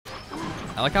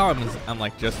I like how I'm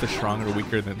like just as strong or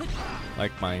weaker than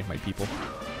like my people.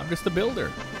 I'm just a builder.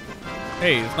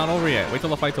 Hey, it's not over yet. Wait till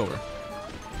the fight's over.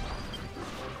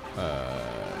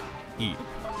 Eat.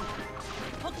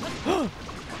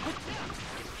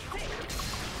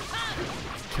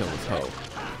 Kill this hoe.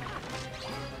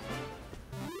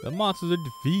 The monsters are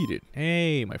defeated.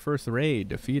 Hey, my first raid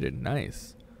defeated.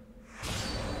 Nice.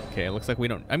 Okay, it looks like we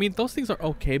don't... I mean, those things are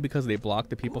okay because they block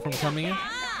the people from coming in.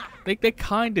 They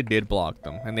kind of did block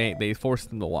them, and they forced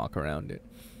them to walk around it.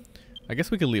 I guess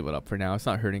we can leave it up for now. It's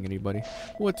not hurting anybody.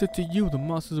 What's it to you? The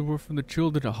monsters were from the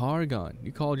children of Hargon.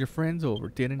 You called your friends over,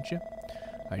 didn't you?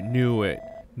 I knew it.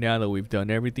 Now that we've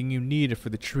done everything you needed for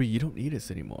the tree, you don't need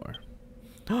us anymore.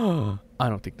 I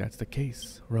don't think that's the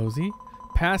case. Rosie?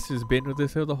 Pastor's been with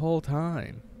us here the whole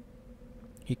time.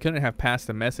 He couldn't have passed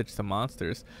the message to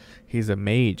monsters. He's a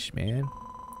mage, man.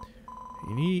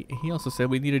 And he also said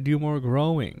we need to do more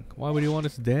growing. Why would he want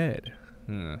us dead?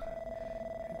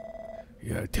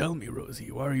 Yeah, tell me,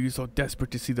 Rosie, why are you so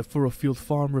desperate to see the Furrowfield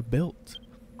farm rebuilt?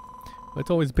 Well,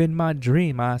 it's always been my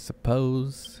dream, I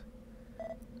suppose.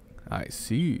 I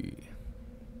see.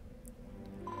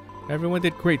 Everyone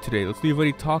did great today. Let's leave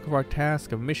any talk of our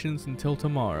task of missions until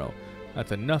tomorrow.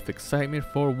 That's enough excitement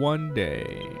for one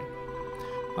day.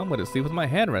 I'm gonna sleep with my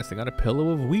head resting on a pillow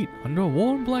of wheat under a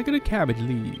warm blanket of cabbage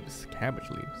leaves. Cabbage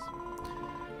leaves.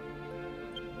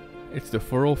 It's the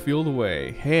Furrowfield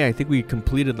way. Hey, I think we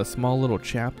completed the small little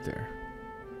chapter.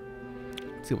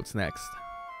 Let's see what's next.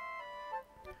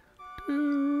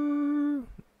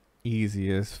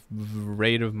 Easiest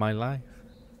raid of my life.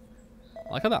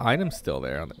 I like how the item's still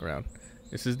there on the ground.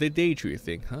 This is the day tree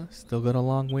thing, huh? Still got a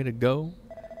long way to go.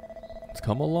 It's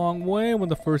come a long way when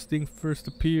the first thing first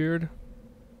appeared.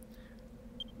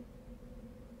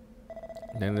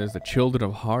 And then there's the Children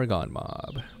of Hargon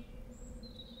mob.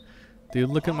 Dude,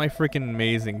 look at my freaking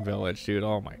amazing village, dude.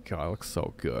 Oh my god, it looks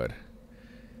so good.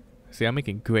 See, I'm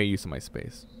making great use of my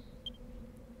space.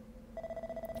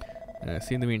 I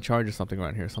seem to be in charge of something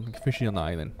around here. Something fishy on the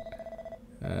island.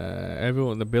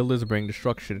 Everyone, the builders bring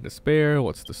destruction and despair.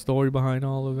 What's the story behind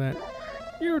all of that?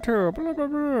 You're terrible, blah blah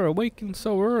blah. Awaken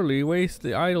so early, waste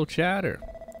the idle chatter.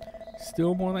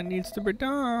 Still more that needs to be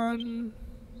done.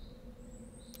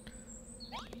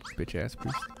 Bitch ass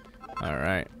priest.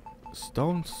 Alright.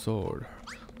 Stone sword.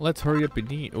 Let's hurry up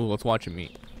and eat. Oh, let's watch him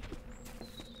eat.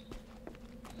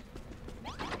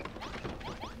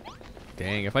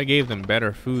 Dang, if I gave them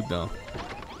better food though.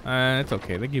 It's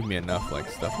okay. They give me enough like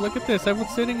stuff. Look at this.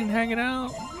 Everyone's sitting and hanging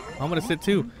out. I'm gonna sit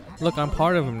too. Look, I'm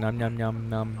part of them. Nom nom nom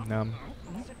nom nom.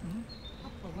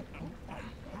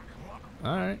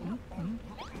 Alright.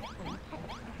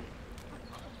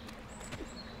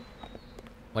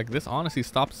 Like this honestly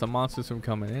stops some monsters from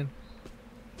coming in.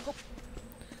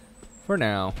 For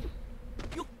now.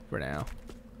 For now.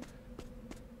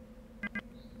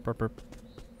 Because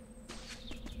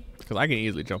I can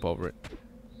easily jump over it.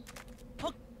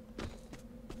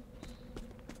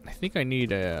 I think I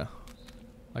need a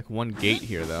like one gate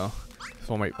here though.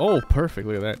 So my perfect,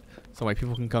 look at that. So my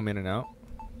people can come in and out.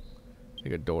 I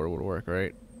think a door would work,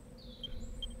 right?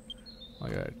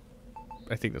 Okay.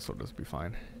 I think this will just be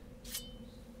fine.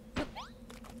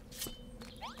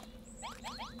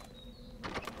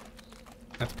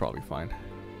 That's probably fine.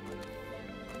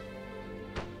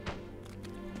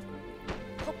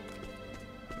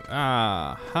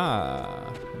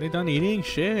 Aha! They done eating?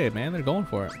 Shit, man, they're going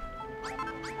for it.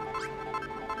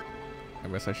 I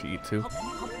guess I should eat too.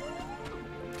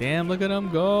 Damn, look at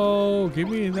them go! Give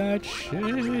me that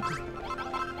shit!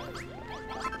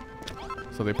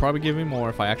 So they probably give me more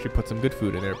if I actually put some good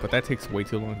food in there, but that takes way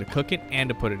too long to cook it and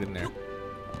to put it in there.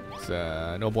 It's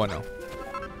no bueno.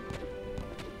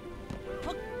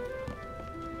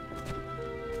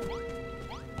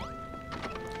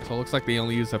 So it looks like they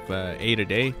only use up 8 a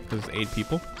day because it's 8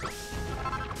 people.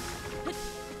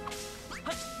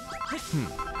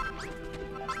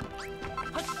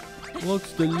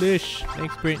 Looks delish.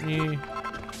 Thanks, Brittany.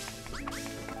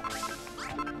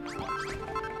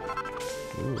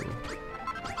 Ooh.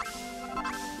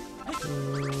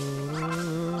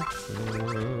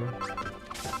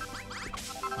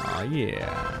 Oh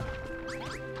yeah.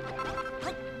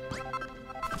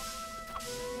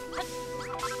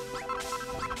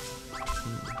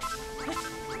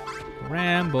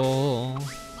 Ramble.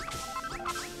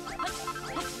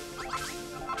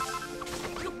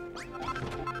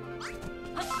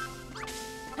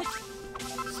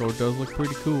 Sword does look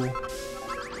pretty cool.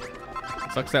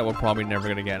 Sucks that we're probably never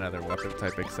gonna get another weapon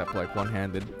type except like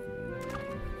one-handed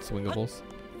swingables.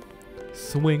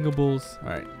 Swingables.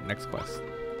 Alright, next quest.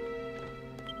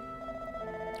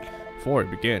 Before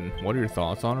we begin, what are your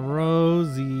thoughts on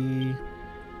Rosie?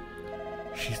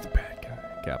 She's the bad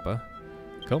guy. Kappa.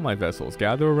 Come, my vessels,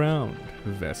 gather around.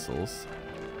 Vessels.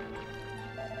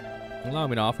 Allow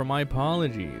me to offer my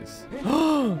apologies.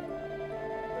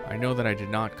 I know that I did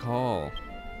not call.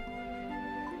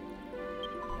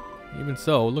 Even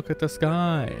so, look at the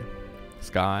sky.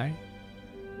 Sky?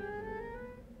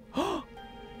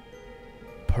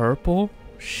 Purple?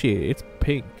 Shit, it's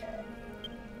pink.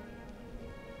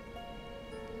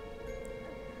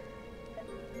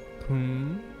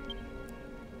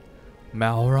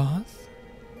 Malroth?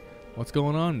 What's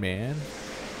going on, man?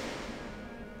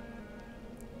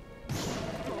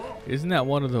 Isn't that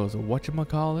one of those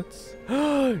whatchamacallits?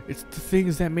 It's the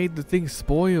things that made the thing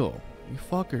spoil. You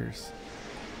fuckers.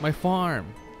 My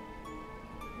farm.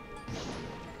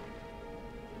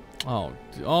 Oh,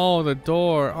 the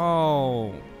door.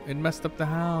 Oh, it messed up the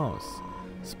house.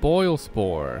 Spoil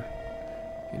spore.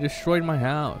 You destroyed my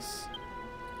house.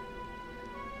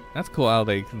 That's cool how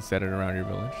they can set it around your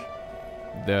village.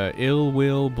 The ill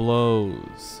will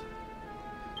blows.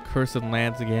 Cursed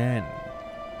lands again.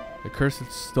 The cursed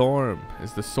storm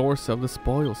is the source of the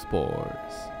spoil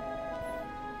spores.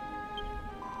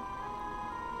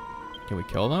 Can we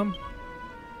kill them?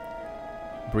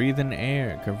 Breathe in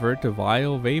air, convert to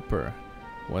vile vapor.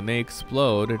 When they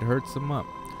explode, it hurts them up.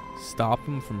 Stop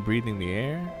them from breathing the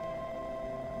air.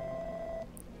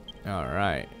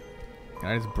 Alright. Can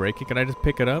I just break it? Can I just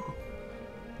pick it up?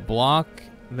 Block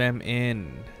them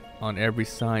in on every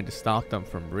side to stop them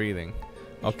from breathing.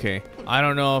 Okay. I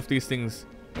don't know if these things,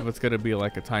 if it's gonna be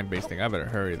like a time-based thing. I better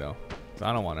hurry though. So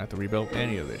I don't want to have to rebuild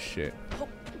any of this shit.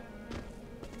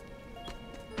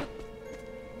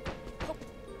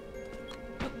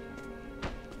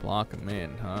 Block them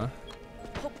in, huh?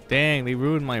 Dang, they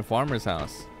ruined my farmer's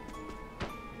house.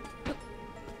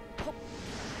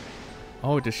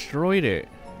 Oh, it destroyed it.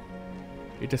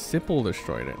 It just simple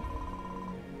destroyed it.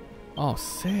 Oh,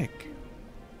 sick.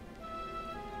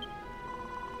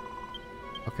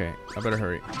 Okay, I better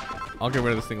hurry. I'll get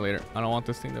rid of this thing later. I don't want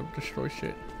this thing to destroy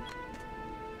shit.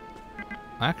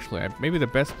 Actually, maybe the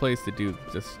best place to do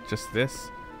just this.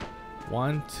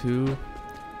 1, 2,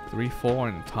 3, 4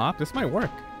 on top. This might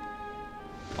work.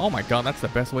 Oh my god, that's the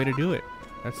best way to do it.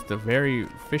 That's the very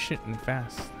efficient and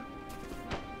fast.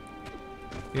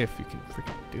 If you can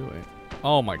freaking do it.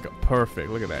 Oh my god,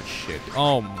 perfect. Look at that shit.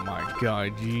 Oh my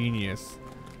god, genius.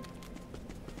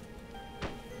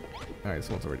 Alright, this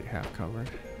one's already half covered.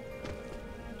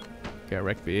 Get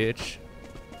wrecked, bitch.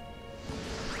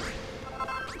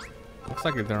 Looks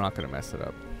like they're not gonna mess it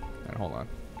up. Alright, hold on.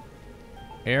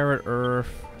 Arid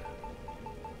earth.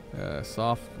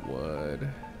 Soft wood.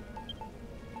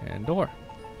 And door.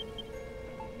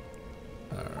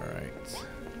 Alright.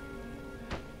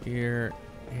 Here.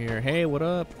 Hey, what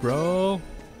up, bro?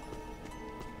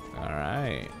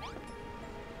 Alright.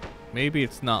 Maybe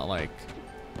it's not like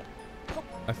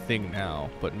a thing now,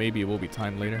 but maybe it will be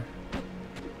time later.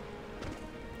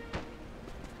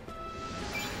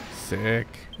 Sick.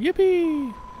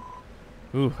 Yippee!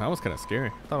 Ooh, that was kind of scary.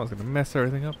 I thought I was going to mess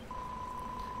everything up.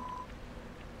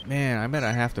 Man, I bet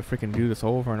I have to freaking do this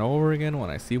over and over again when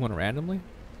I see one randomly.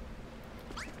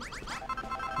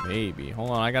 Maybe.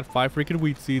 Hold on, I got 5 freaking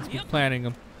wheat seeds. We're planting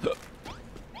them.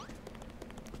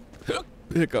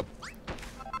 Pick up.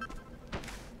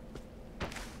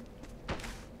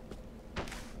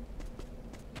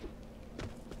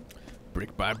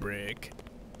 Brick by brick.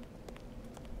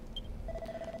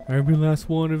 Every last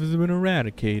one of us has been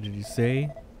eradicated, you say?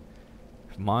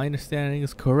 If my understanding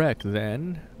is correct,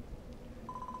 then...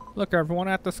 Look, everyone,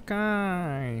 at the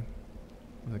sky.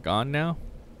 Is it gone now?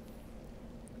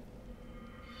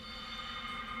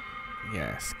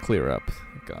 Yes, clear up.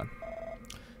 Gone.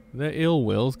 The ill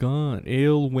will's gone.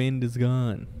 Ill wind is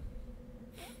gone.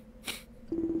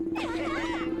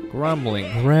 Grumbling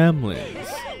gremlins.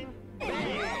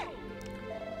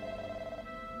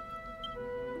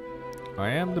 I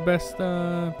am the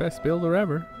best builder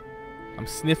ever. I'm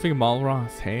sniffing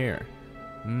Malroth's hair.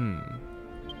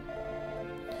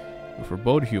 We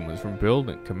forbode humans from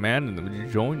building, commanding them to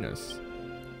join us.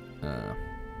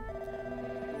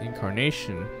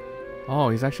 Incarnation. Oh,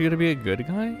 he's actually gonna be a good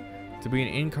guy? To be an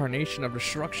incarnation of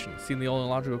destruction, seemed the only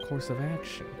logical course of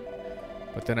action.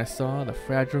 But then I saw the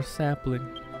fragile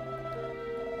sapling.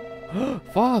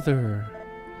 Father!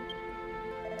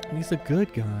 He's a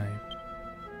good guy.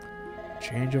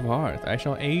 Change of heart. I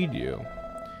shall aid you.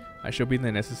 I shall be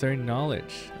the necessary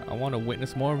knowledge. I want to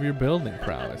witness more of your building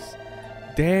prowess.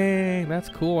 Dang, that's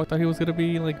cool. I thought he was gonna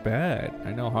be like bad.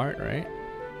 I know heart, right?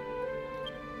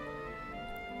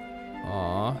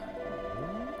 Aw.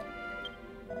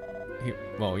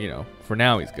 Well, you know, for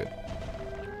now he's good.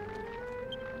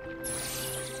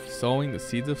 Sowing the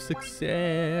seeds of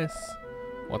success.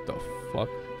 What the fuck?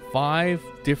 5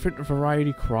 different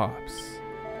variety crops.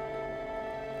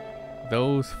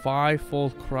 Those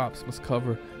 5-fold crops must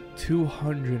cover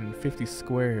 250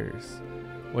 squares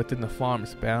within the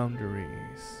farm's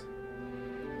boundaries.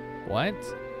 What?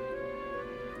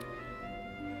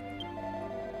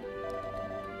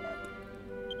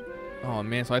 Oh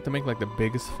man, so I have to make like the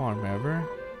biggest farm ever?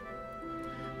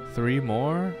 3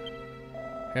 more?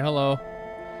 Hey, hello.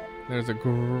 There's a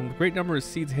great number of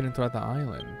seeds hidden throughout the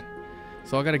island.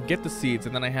 So I gotta get the seeds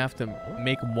and then I have to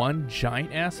make one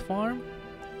giant ass farm?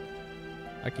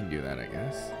 I can do that, I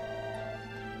guess.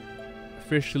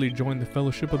 Officially join the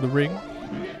Fellowship of the Ring.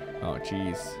 Oh,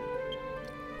 jeez.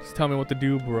 Just tell me what to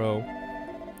do, bro.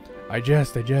 I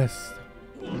jest.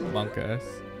 Monk ass.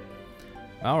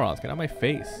 Alright, get out of my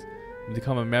face. To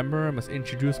become a member, I must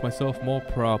introduce myself more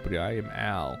properly. I am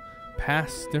Al.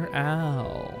 Pastor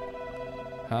Al.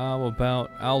 How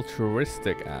about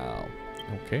altruistic Al?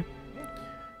 Okay.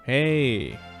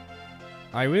 Hey.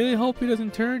 I really hope he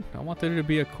doesn't turn. I want there to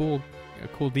be a cool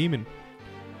demon.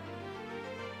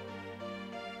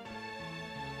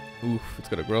 Oof, it's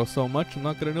gonna grow so much I'm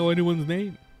not gonna know anyone's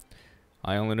name.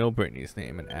 I only know Brittany's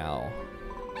name and Al.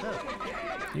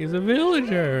 He's a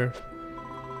villager.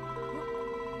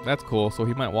 That's cool, so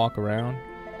he might walk around.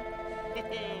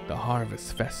 The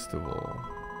Harvest Festival.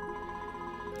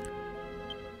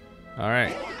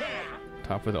 Alright.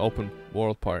 Time for the open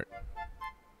world part.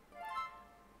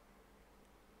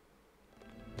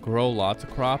 Grow lots of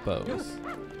croppos.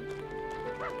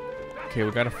 Okay,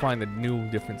 we gotta find the new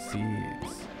different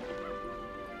seeds.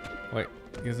 Wait,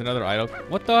 here's another idol.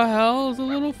 What the hell is a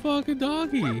little fucking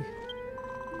doggy?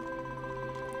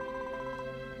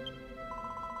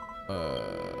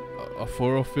 A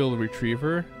furrow-filled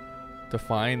retriever to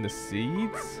find the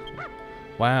seeds?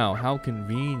 Wow, how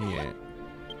convenient.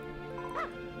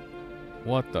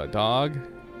 What the dog?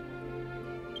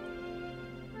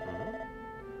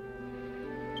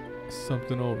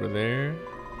 Something over there.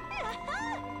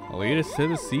 Lead us to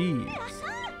the seeds.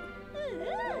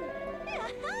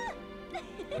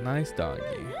 Nice doggy.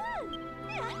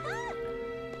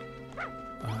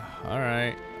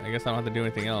 Alright, I guess I don't have to do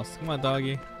anything else. Come on,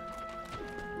 doggy.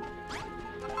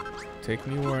 Take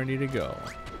me where I need to go.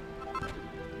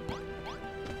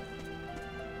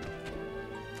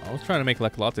 I was trying to make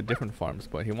like lots of different farms,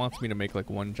 but he wants me to make like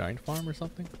one giant farm or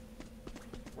something.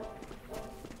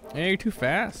 Hey, you're too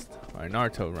fast. Alright,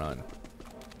 Naruto run.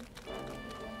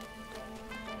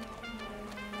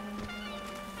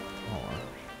 Hold on.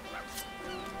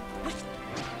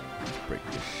 Let's break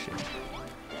this shit.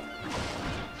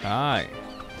 Hi.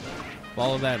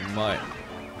 Follow that mud.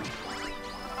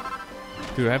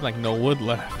 Dude, I have like no wood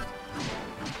left.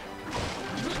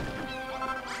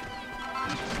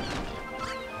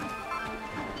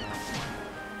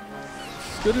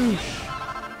 Skadoosh.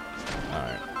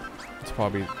 Alright. It's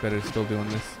probably better still doing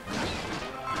this.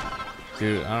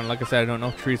 Dude, I don't, like I said, I don't know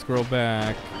if trees grow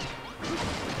back.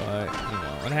 But, you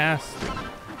know, it has to.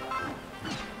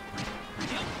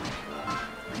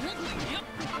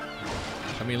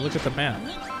 I mean, look at the map.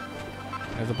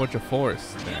 There's a bunch of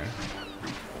forests there.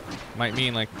 Might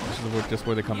mean like this is just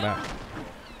where they come back.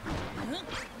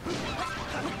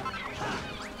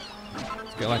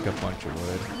 Let's get like a bunch of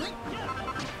wood.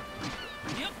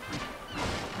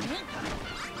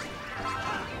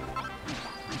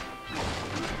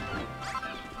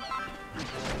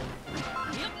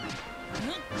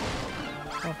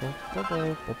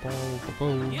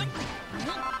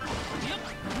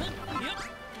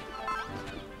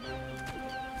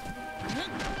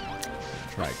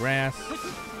 Try grass.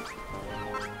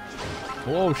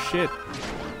 Whoa, shit.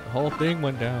 The whole thing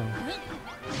went down.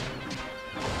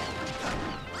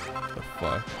 What the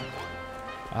fuck?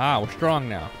 Ah, we're strong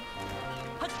now.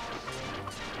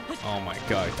 Oh my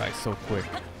god, it died so quick.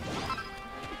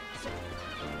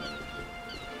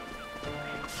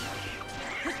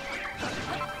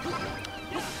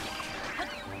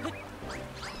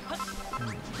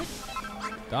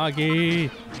 Doggy!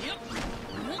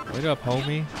 Wake up,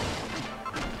 homie.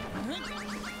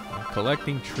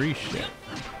 Collecting tree shit.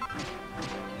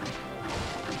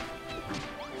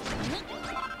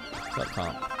 What's up,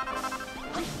 Tom?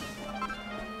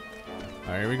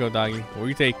 Alright, here we go, doggy. Where are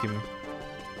you taking me?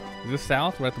 Is this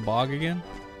south? We're at the bog again?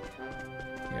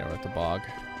 Yeah, we're at the bog.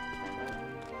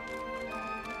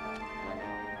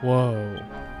 Whoa.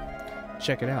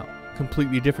 Check it out.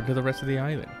 Completely different to the rest of the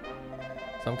island.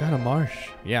 Some kind of marsh.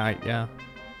 Yeah, yeah.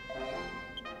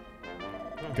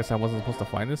 I guess I wasn't supposed to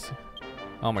find this.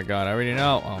 Oh my god, I already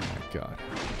know. Oh my god.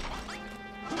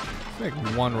 Like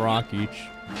 1 rock each.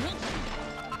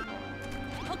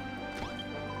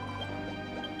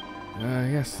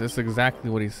 Yes, that's exactly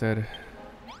what he said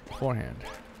beforehand.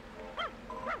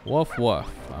 Woof woof.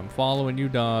 I'm following you,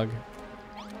 dog.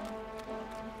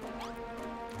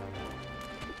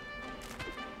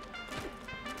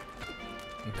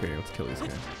 Okay, let's kill these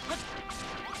guys.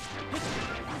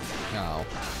 Ow.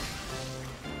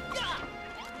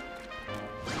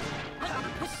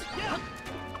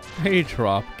 Hey,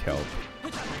 drop kelp.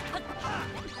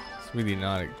 It's really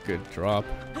not a good drop.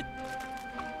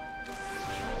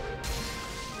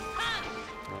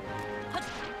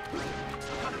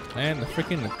 And the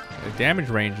freaking damage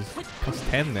range is plus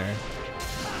 10 there.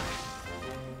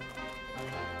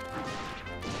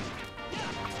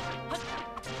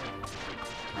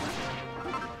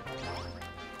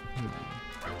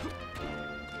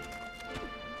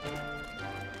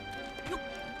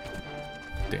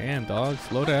 Damn, dog,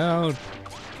 slow down.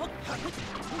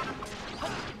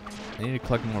 I need to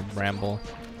collect more bramble.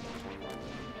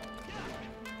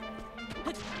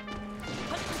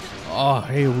 Oh,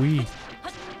 hey, we.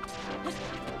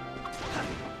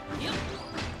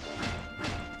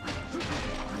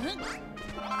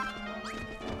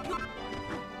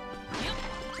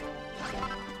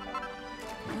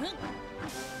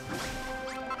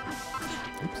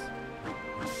 Oops.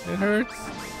 It hurts.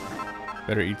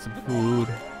 Better eat some food.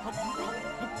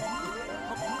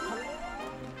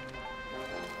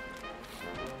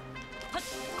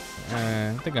 I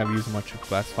don't think I've used much of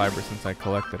glass fiber since I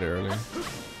collected it earlier.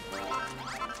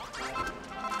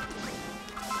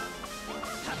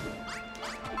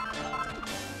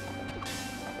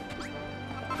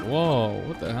 Whoa,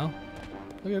 what the hell?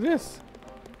 Look at this.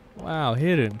 Wow,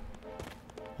 hidden.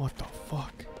 What the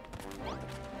fuck?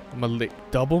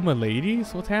 Double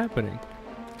Miladies? What's happening?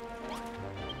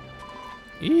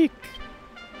 Eek.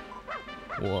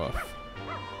 Woof.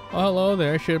 Oh, hello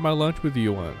there. I shared my lunch with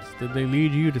you once. Did they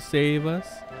lead you to save us?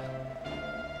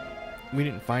 We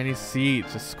didn't find any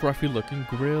seats, just scruffy looking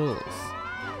grills.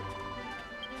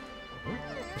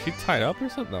 Is she tied up or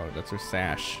something? No, that's her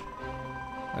sash.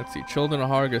 Let's see. Children of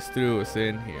Hargus threw us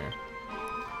in here.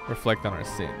 Reflect on our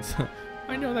sins.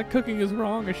 I know that cooking is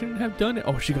wrong. I shouldn't have done it.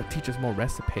 Oh, she gonna teach us more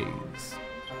recipes.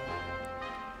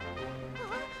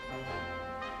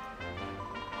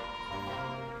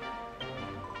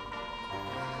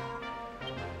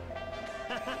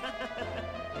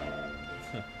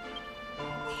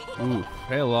 Ooh,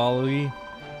 hey Lolly.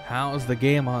 How's the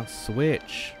game on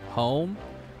Switch? Home?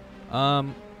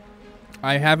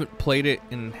 I haven't played it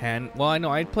in well, I know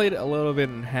I played it a little bit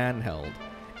in handheld.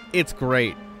 It's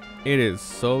great. It is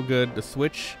so good. The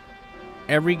Switch,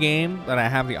 every game that I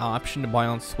have the option to buy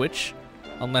on Switch,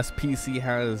 unless PC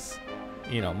has,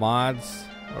 you know, mods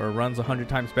or runs 100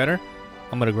 times better,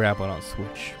 I'm gonna grab it on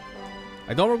Switch.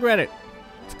 I don't regret it.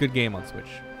 It's a good game on Switch.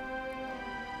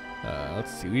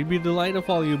 Let's see. We'd be delighted to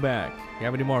follow you back. You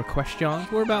have any more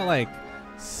questions? We're about like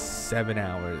 7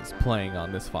 hours playing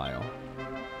on this file.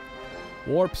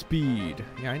 Warp speed.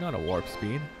 Yeah, I know how to warp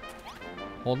speed.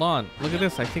 Hold on. Look at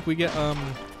this. I think we get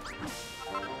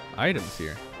items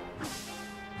here.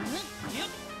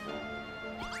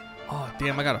 Oh,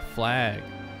 damn. I got a flag.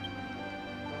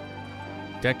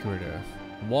 Decorative.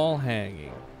 Wall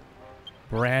hanging.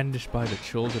 Brandished by the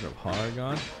children of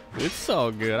Hargon. It's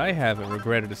so good. I haven't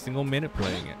regretted a single minute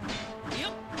playing it.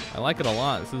 I like it a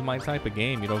lot. This is my type of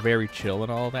game. You know, very chill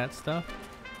and all that stuff.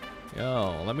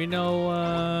 Yo, let me know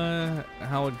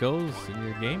how it goes in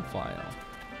your game file.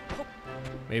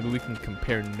 Maybe we can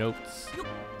compare notes.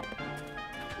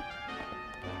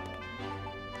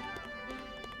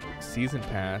 Season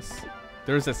pass.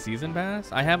 There's a season pass?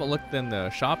 I haven't looked in the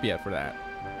shop yet for that.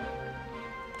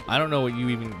 I don't know what you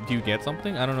even... Do you get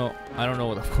something? I don't know. I don't know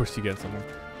what... Of course you get something.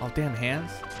 Oh, damn,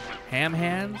 hands? Ham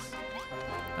hands?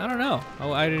 I don't know.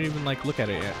 Oh, I didn't even, like, look at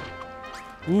it yet.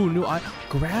 Ooh, new...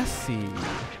 Grass seed.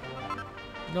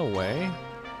 No way.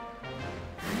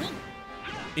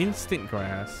 Instant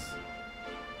grass.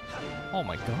 Oh,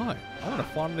 my God. I want to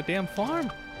farm the damn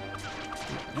farm.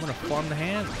 I'm going to farm the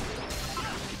hands.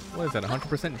 What is that,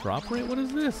 100% drop rate? What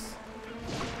is this?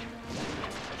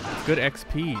 Good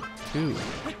XP, too.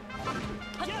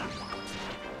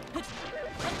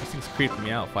 This thing's creeping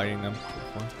me out fighting them.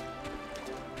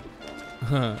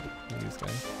 These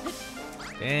guys.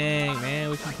 Dang, man,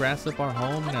 we can grass up our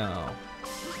home now.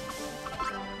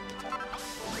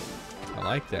 I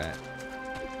like that.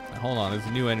 Now, hold on, there's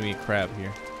a new enemy crab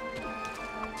here.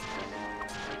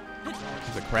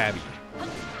 There's a crabby.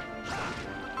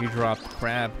 He dropped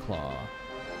crab claw.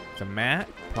 It's a mat,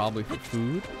 probably for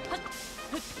food.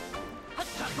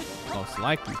 Most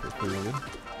likely for food.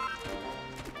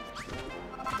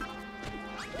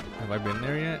 Have I been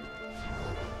there yet?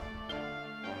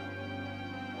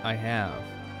 I have.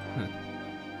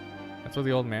 That's what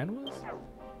the old man was?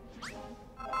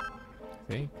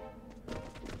 See?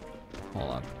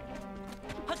 Hold on.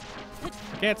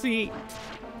 I can't see!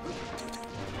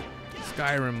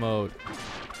 Skyrim mode.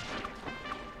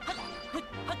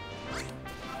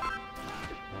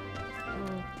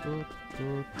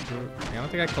 I don't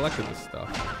think I collected this stuff.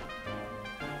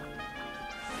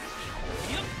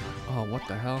 Oh, what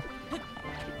the hell?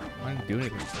 I didn't do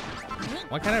anything.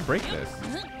 Why can't I break this?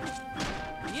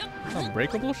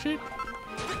 Unbreakable shit?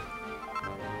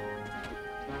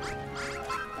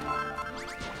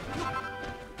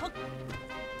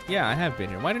 Yeah, I have been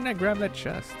here. Why didn't I grab that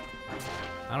chest?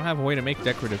 I don't have a way to make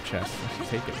decorative chests. I should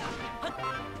take it.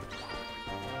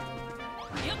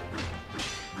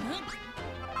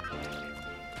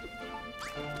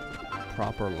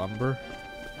 Proper lumber.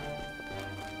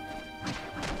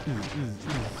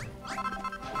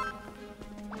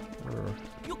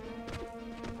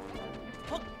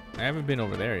 I haven't been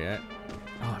over there yet.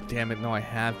 Oh, damn it. No, I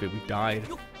have been. We died.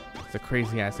 It's a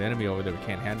crazy ass enemy over there we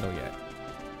can't handle yet.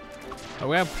 Oh,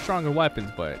 we have stronger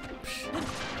weapons, but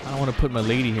I don't want to put my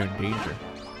lady here in danger.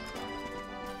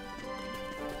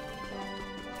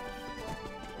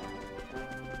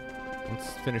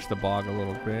 Let's finish the bog a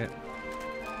little bit.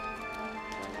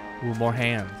 Ooh, more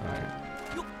hands. Alright.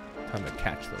 Time to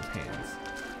catch those hands.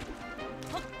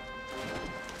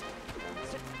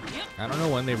 I don't know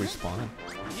when they respawn.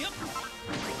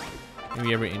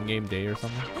 Maybe every in-game day or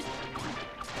something.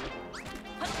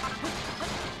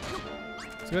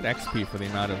 It's good XP for the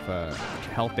amount of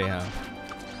health they have.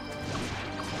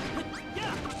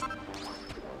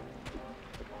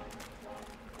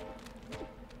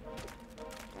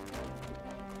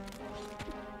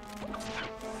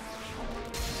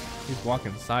 He's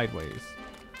walking sideways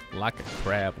like a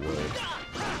crab would.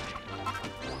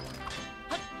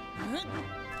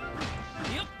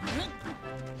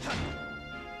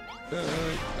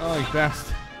 Oh, you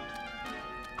bastard.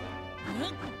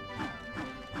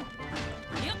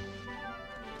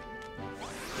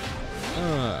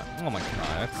 Oh my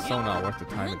god, that's so not worth the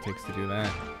time it takes to do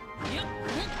that.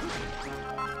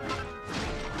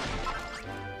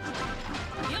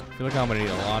 I feel like I'm gonna need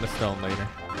a lot of stone later.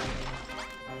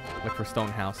 Look for stone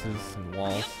houses and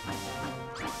walls.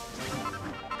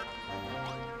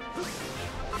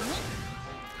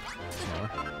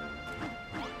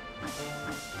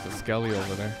 There's a skelly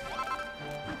over there.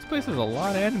 This place has a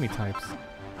lot of enemy types.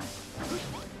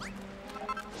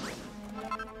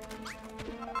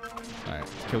 Alright,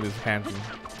 kill these hands and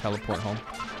teleport home.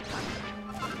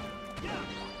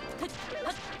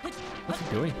 What's he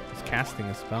doing? He's casting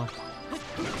a spell.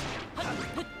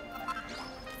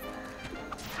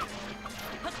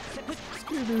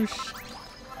 Skadoosh.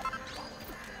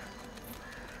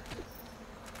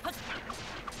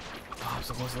 Oh, I'm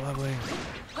so close to leveling.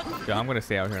 Yeah, I'm gonna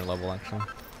stay out here and level actually.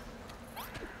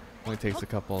 Only takes a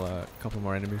couple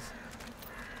more enemies.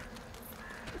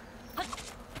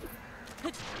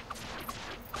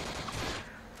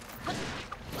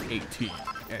 18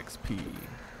 XP.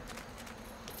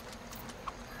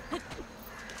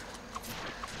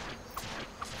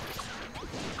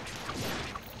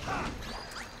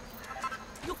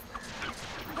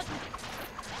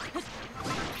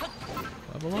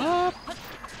 Level up.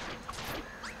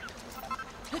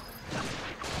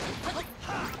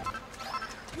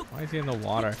 Why is he in the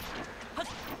water?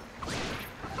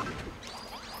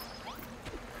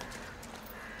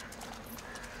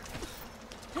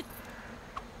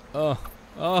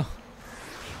 Oh.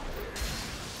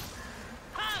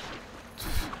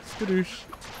 Skadoosh.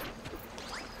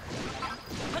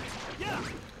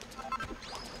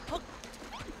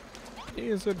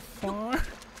 Is it far?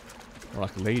 We're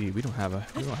like, lady, we don't have a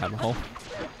home.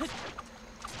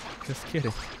 Just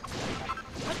kidding.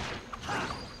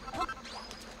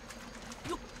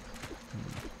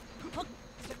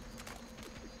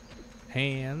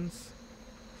 Hands.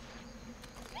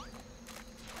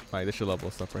 Alright, this should level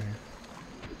us up right here.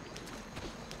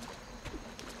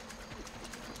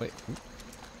 Wait.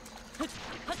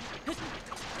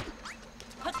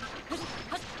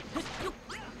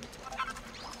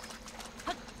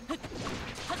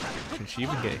 Can she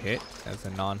even get hit as a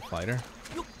non-fighter?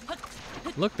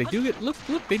 Look, they do get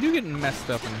they do get messed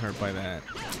up and hurt by that.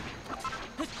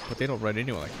 But they don't run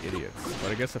into it like idiots.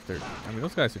 But I guess if they're, I mean,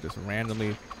 those guys are just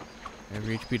randomly.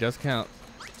 Every HP does count.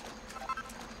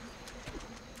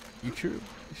 You true?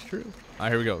 It's true.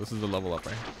 Alright, here we go. This is the level up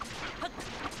right here.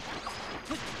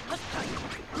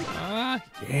 Ah,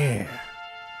 yeah.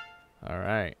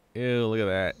 Alright. Ew, look at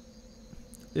that.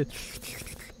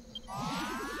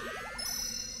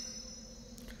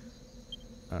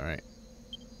 Alright.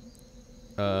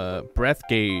 Breath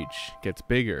gauge gets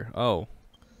bigger. Oh.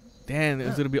 Damn,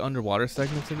 there's gonna be underwater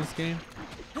segments in this game?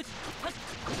 Oops.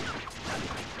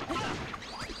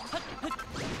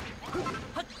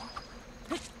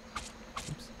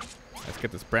 Let's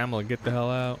get this bramble and get the hell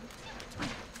out.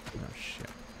 Oh shit.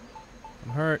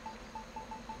 I'm hurt.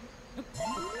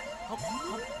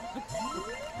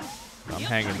 I'm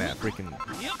hanging that freaking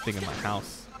thing in my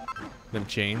house. Them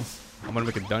chains. I'm gonna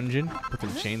make a dungeon, put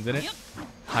some chains in it,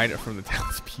 hide it from the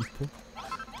townspeople.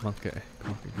 Okay.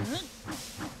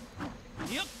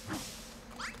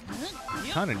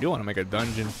 Kinda do wanna make a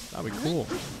dungeon. That'd be cool.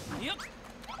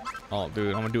 Oh dude,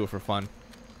 I'm gonna do it for fun.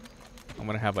 I'm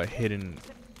gonna have a hidden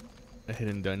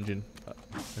dungeon.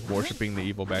 Like worshipping the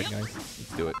evil bad guys.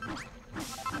 Let's do it.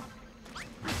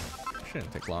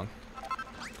 Shouldn't take long.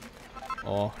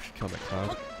 Oh, she killed that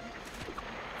cloud.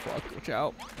 Fuck, watch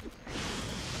out.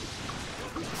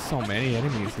 So many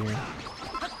enemies here.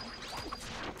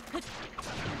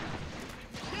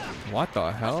 What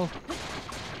the hell?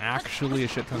 Actually a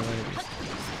shit ton of enemies.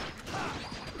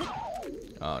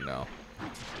 Oh no.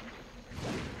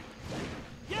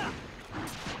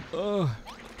 Ugh.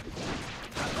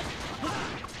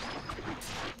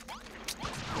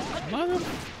 Mother.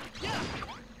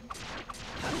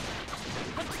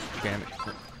 Damn it.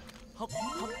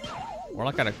 We're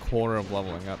like at a quarter of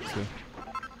leveling up too.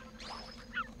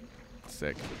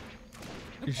 Sick.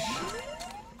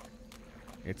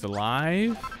 It's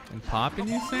alive and popping,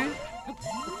 you say?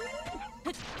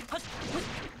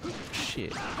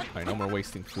 Shit. Alright, no more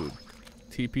wasting food.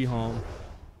 TP home.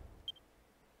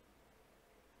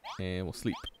 And we'll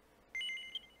sleep.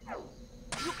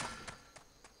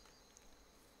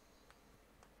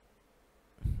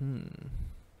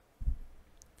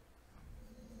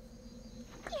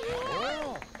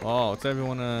 Oh, it's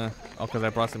everyone, oh, because I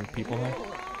brought some people home.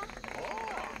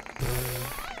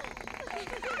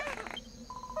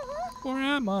 Where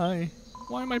am I?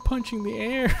 Why am I punching the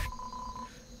air?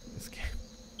 This game.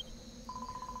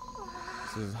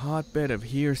 This is a hotbed of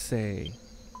hearsay.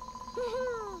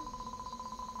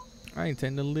 I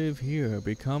intend to live here,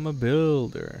 become a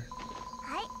builder.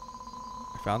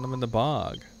 I found them in the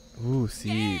bog. Ooh,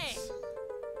 seeds.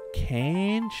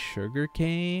 Cane? Sugar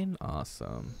cane?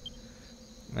 Awesome.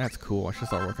 That's cool. I should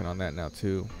start working on that now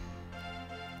too.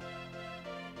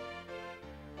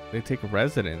 They take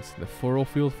residence in the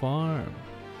Furrowfield Farm.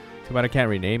 Too bad I can't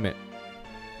rename it.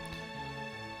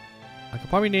 I could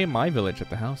probably name my village at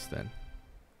the house then.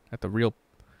 At the real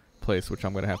place, which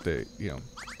I'm gonna have to, you know,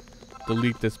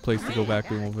 delete this place to go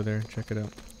back over there and check it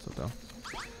out. So though.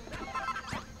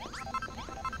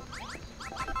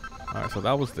 Alright, so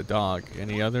that was the dog.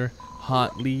 Any other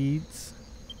hot leads?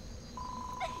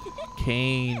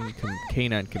 Canine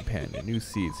companion, new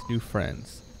seeds, new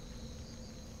friends.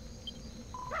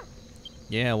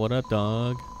 Yeah, what up,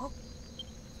 dog?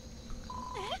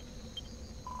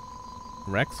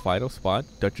 Rex, Fido, Spot,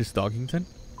 Duchess Doggington?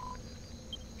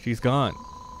 She's gone.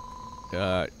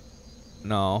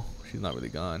 No, she's not really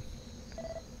gone.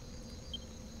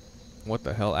 What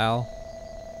the hell, Al?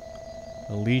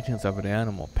 Allegiance of an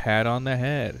animal. Pat on the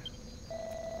head.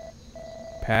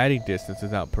 Patting distance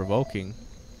without provoking.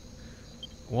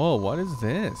 Whoa, what is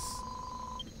this?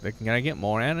 Like, can I get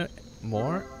more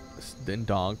than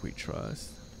dog we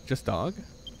trust? Just dog?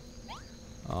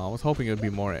 I was hoping it would be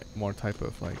more type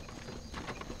of like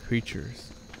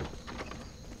creatures.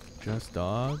 Just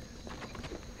dog?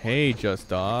 Hey, just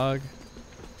dog.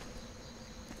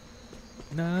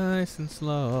 Nice and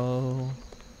slow.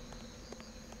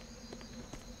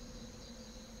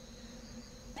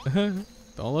 Don't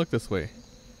look this way.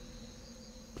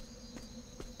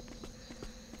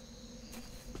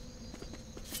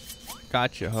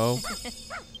 Gotcha, ho.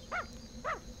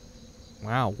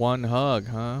 Wow, one hug,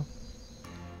 huh?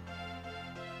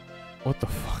 What the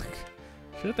fuck?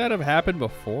 Should that have happened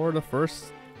before the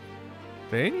first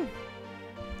thing?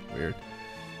 Weird.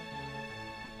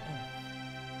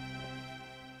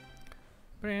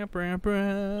 Bram, bram,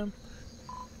 bram.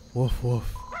 Woof,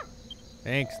 woof.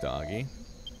 Thanks, doggy.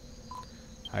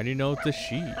 How do you know it's a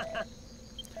she?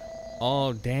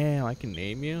 Oh, damn, I can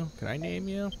name you? Can I name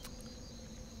you?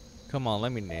 Come on,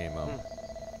 let me name him.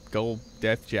 Go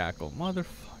Death Jackal.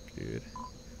 Motherfuck, dude.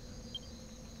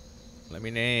 Let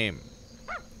me name.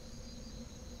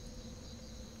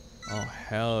 Oh,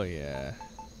 hell yeah.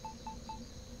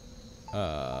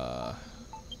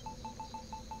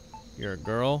 You're a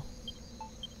girl?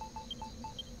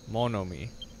 Monomi.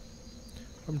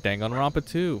 From Danganronpa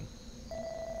 2.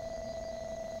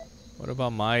 What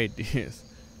about my ideas?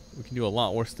 We can do a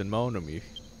lot worse than Monomi.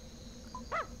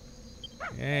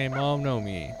 Hey,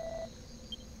 Monomi.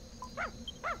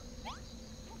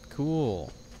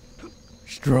 cool.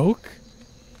 Stroke?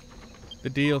 The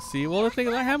DLC? Well, the thing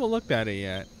is, I haven't looked at it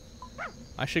yet.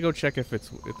 I should go check if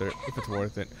it's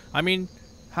worth it. I mean,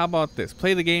 how about this?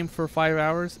 Play the game for 5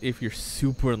 hours. If you're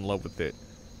super in love with it,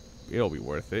 it'll be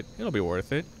worth it. It'll be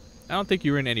worth it. I don't think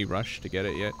you're in any rush to get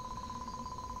it yet.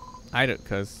 I don't,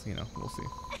 cause you know, we'll see.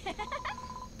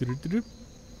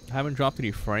 I haven't dropped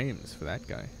any frames for that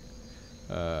guy.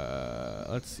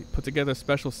 Let's see. Put together a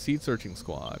special seed searching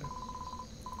squad.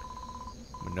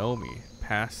 Monomi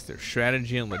passed their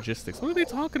strategy and logistics. What are they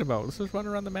talking about? Let's just run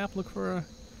around the map, look for a...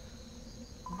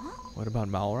 What about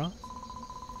Malra?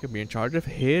 He'll be in charge of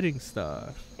hitting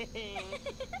stuff.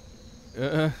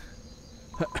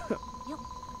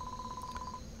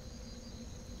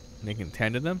 Making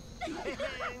 10 of them?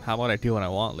 How about I do what I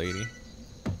want, lady?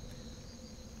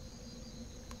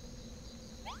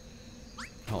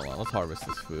 Hold on, let's harvest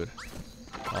this food.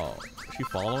 Oh, is she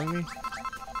following me?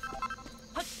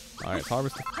 Alright,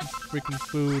 harvest the freaking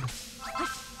food.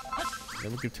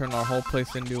 Then we can turn our whole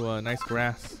place into nice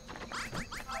grass.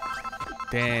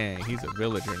 Dang, he's a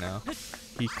villager now.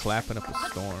 He's clapping up a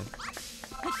storm.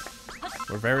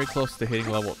 We're very close to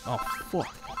hitting level. Oh,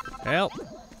 fuck. Help!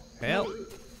 Help!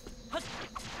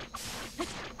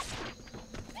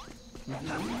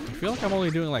 I feel like I'm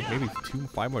only doing like maybe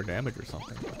 5 more damage or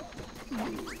something.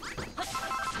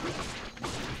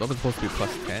 Something's supposed to be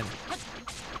plus 10.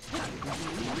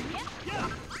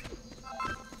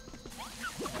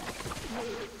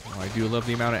 Oh, I do love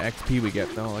the amount of XP we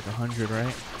get though, like 100,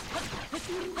 right?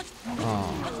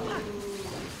 Oh.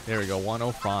 There we go,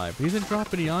 105. He doesn't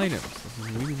drop any items. This is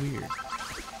really weird.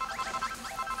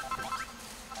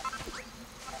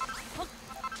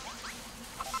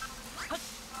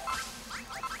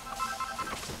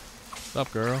 What's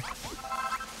up, girl?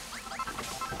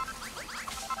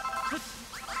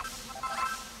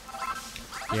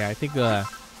 Yeah, I think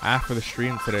after the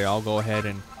stream today, I'll go ahead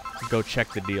and go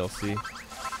check the DLC.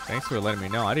 Thanks for letting me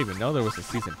know. I didn't even know there was a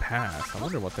season pass. I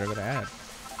wonder what they're gonna add.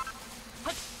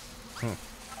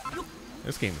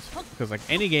 This game is, because like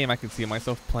any game I can see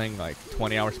myself playing like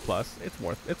 20 hours plus, it's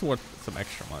worth some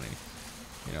extra money.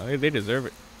 You know, they deserve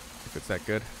it if it's that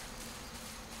good.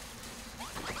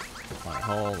 Alright,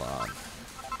 hold on.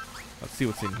 Let's see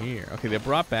what's in here. Okay, they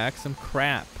brought back some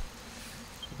crap.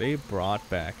 They brought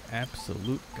back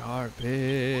absolute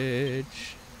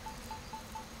garbage.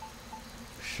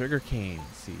 Sugarcane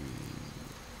seed.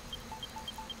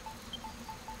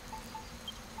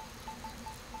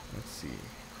 Let's see.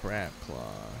 Crab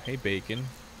claw. Hey, bacon.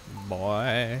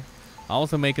 Boy. I'll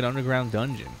also make an underground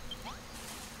dungeon.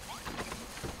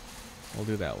 We'll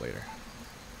do that later.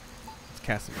 Let's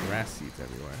cast some grass seeds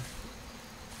everywhere.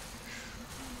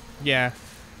 Yeah.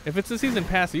 If it's a season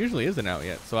pass, it usually isn't out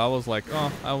yet. So I was like,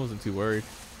 oh, I wasn't too worried.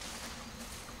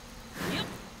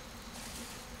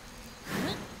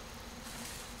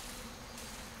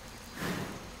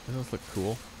 Doesn't this look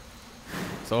cool?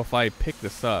 So if I pick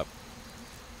this up,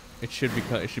 it should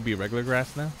be regular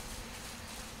grass now.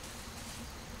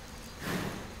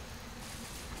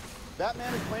 That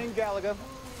man is playing Galaga.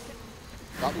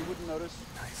 Thought we wouldn't notice.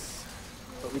 Nice.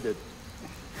 But we did.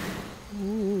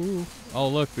 Ooh. Oh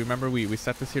look, remember we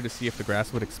set this here to see if the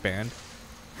grass would expand.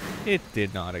 It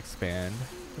did not expand.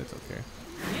 It's okay.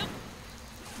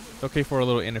 It's okay for a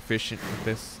little inefficient with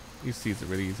this. These seeds are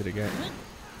really easy to get.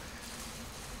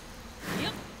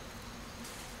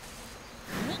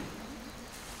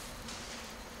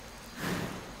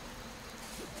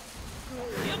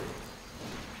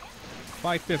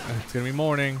 Fight this. It's gonna be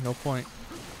morning. No point.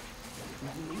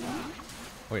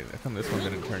 Wait, I thought this one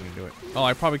didn't turn into it. Oh,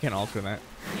 I probably can't alter that.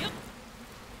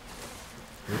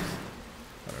 Oops.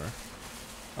 Whatever.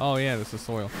 Oh yeah, this is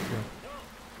soil. Too.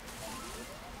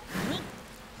 I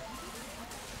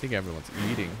think everyone's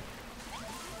eating.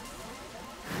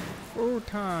 Food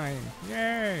time!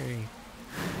 Yay!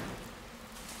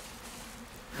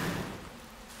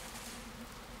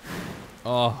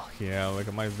 Oh yeah, look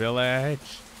at my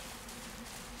village.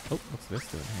 Oh, what's this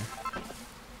doing here?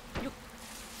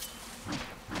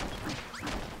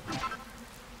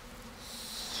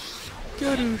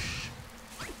 Gadoosh.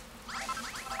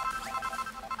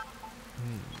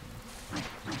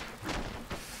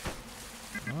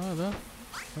 Oh,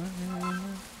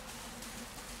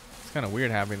 it's kind of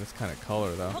weird having this kind of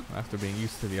color though, after being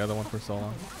used to the other one for so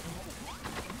long.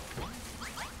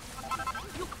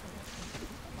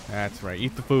 That's right,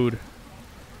 eat the food.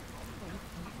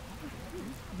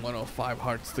 105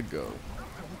 hearts to go.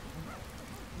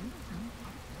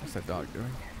 What's that dog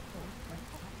doing?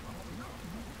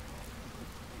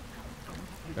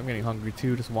 I'm getting hungry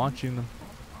too, just watching them.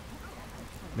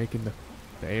 Making the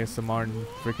ASMR and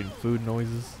freaking food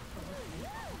noises.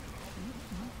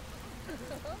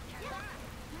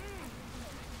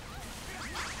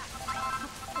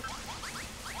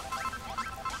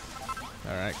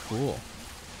 Alright, cool.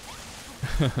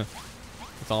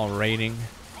 It's all raining.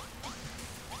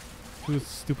 Whose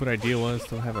stupid idea was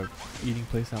to have a eating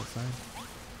place outside?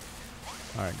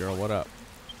 Alright, girl, what up?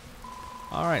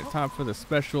 Alright, time for the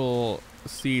special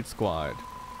seed squad.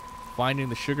 Finding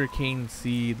the sugarcane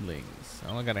seedlings.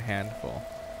 I only got a handful.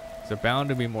 There bound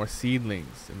to be more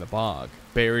seedlings in the bog,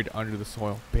 buried under the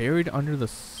soil. Buried under the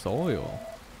soil.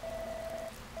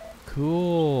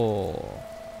 Cool.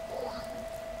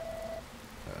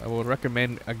 I would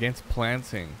recommend against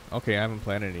planting. Okay, I haven't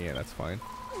planted it yet. That's fine.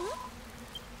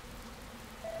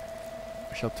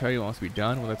 I shall tell you once we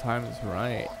done when the time is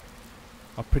right.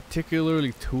 A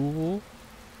particularly tool.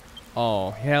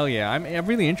 Oh hell yeah! I'm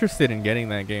really interested in getting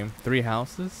that game. 3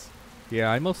 houses. Yeah,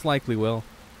 I most likely will.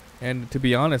 And to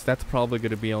be honest, that's probably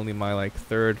going to be only my like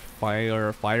 3rd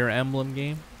Fire Emblem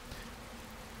game.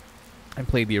 I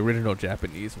played the original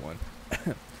Japanese one.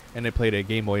 And I played a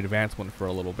Game Boy Advance one for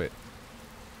a little bit.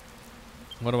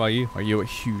 What about you? Are you a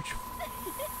huge...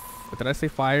 What did I say?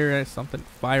 Something?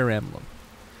 Fire Emblem.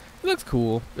 It looks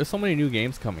cool. There's so many new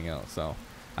games coming out, so...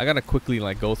 I gotta quickly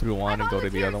like go through one and go to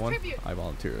the other one. I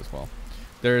volunteer as well.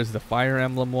 There's the Fire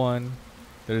Emblem one.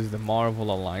 There's the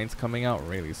Marvel Alliance coming out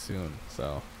really soon,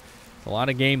 so... A lot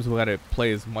of games we gotta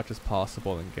play as much as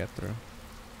possible and get through.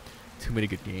 Too many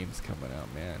good games coming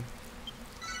out, man.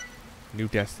 New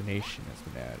destination has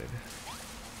been added.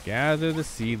 Gather the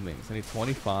seedlings. I need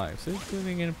 25. So it's good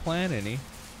thing I didn't plant any.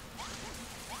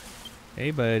 Hey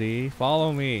buddy,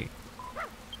 follow me.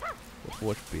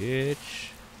 What bitch?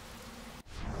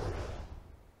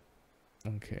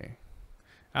 Okay.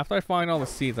 After I find all the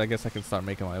seeds, I guess I can start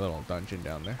making my little dungeon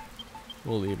down there.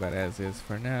 We'll leave it as is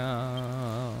for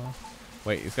now.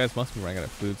 Wait, these guys must be running out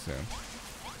of food soon.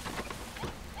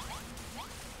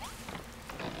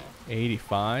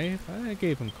 85? I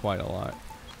gave him quite a lot.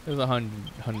 There's a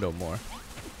hundo more.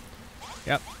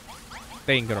 Yep.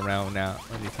 They ain't gonna round out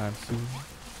anytime soon.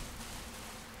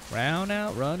 Round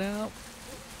out, run out.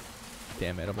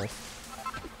 Damn edibles.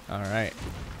 Alright.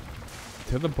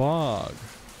 To the bog.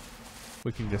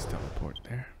 We can just teleport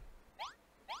there.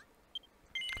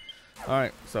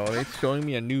 Alright, so it's showing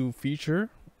me a new feature.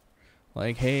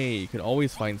 Like, hey, you can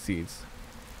always find seeds.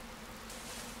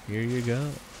 Here you go.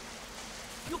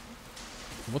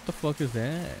 What the fuck is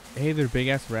that? Hey, they're big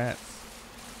ass rats.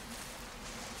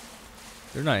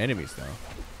 They're not enemies though.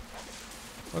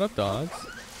 What up, dogs?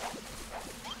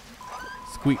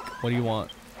 Squeak, what do you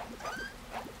want?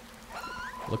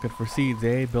 Looking for seeds,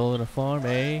 eh? Building a farm,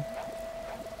 eh?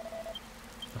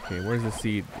 Okay, where's the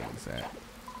seed things at?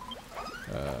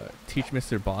 Teach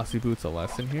Mr. Bossy Boots a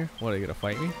lesson here? What, are you gonna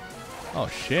fight me? Oh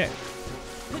shit.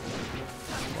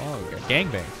 Oh, we got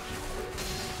gangbang.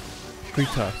 Street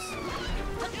toughs.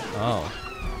 Oh.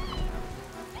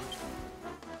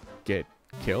 Get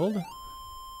killed?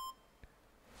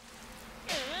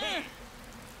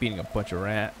 Beating a bunch of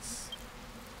rats.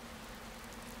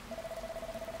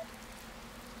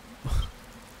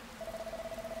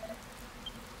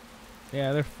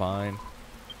 Yeah, they're fine.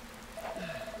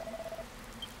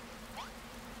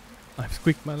 I've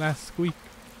squeaked my last squeak.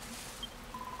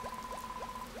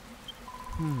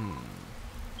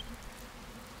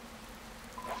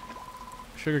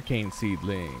 Sugarcane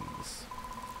seedlings.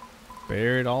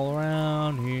 Buried all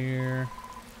around here.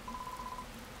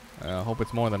 I hope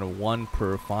it's more than 1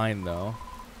 per find though.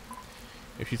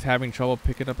 If she's having trouble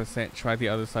picking up a scent, try the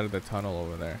other side of the tunnel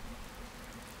over there.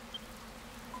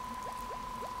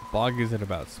 Bog is it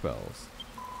about spells.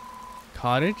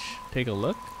 Cottage, take a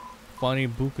look. Funny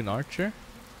Book and Archer.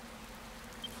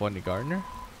 Funny Gardener.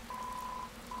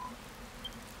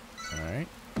 Alright.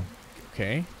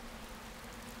 Okay.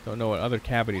 Don't know what other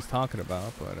cavity's talking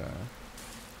about, but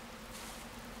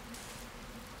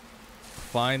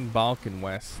find Balkan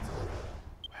West.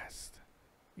 West.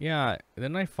 Yeah,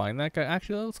 didn't I find that guy?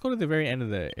 Actually, let's go to the very end of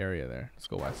the area there. Let's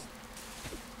go west.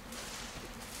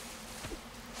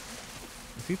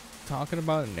 Is he talking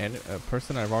about a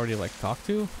person I've already like talked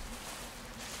to?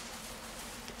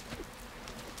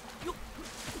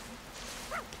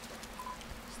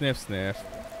 Sniff sniff.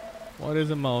 What is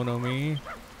a Monomi?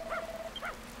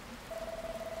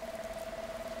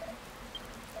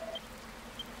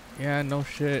 Yeah, no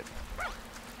shit.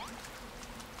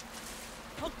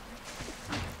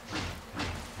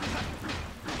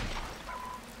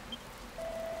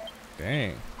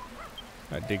 Dang.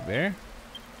 I dig there.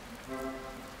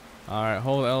 Alright,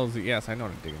 hold LZ. Yes, I know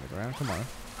to dig in the ground. Come on.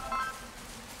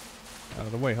 Out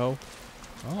of the way, ho.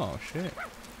 Oh, shit.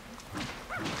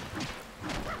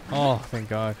 Oh, thank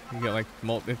God. You get like,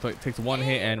 it takes 1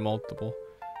 hit and multiple.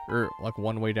 Or like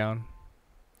 1 way down.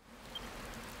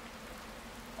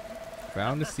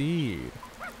 Found a seed.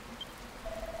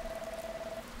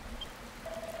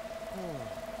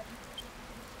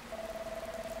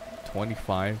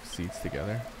 25 seeds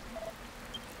together.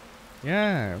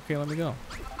 Yeah, okay, let me go.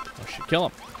 Oh shit, kill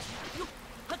him.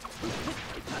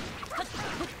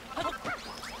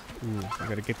 Ooh, I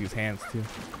gotta get these hands too.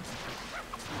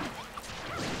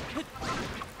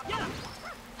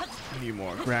 I need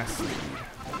more grass seed.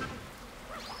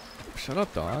 Shut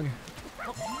up, dog.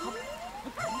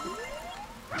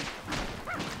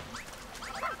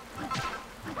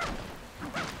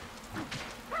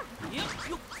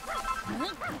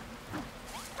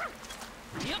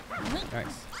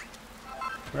 Nice.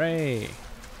 Hooray!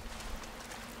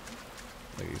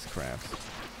 Look at these crabs.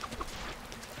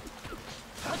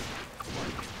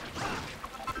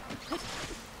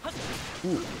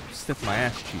 Ooh, stiff my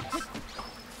ass cheeks.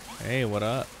 Hey, what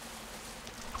up?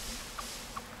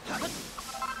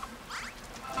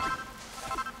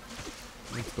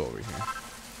 Let's go over here.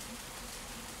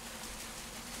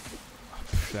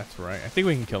 That's right. I think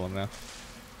we can kill him now.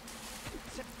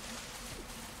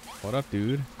 What up,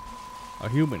 dude? A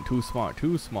human, too smart,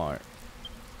 too smart.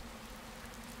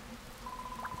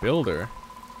 Builder,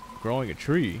 growing a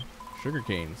tree, sugar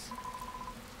canes.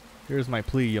 Here's my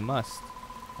plea, you must.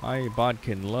 I,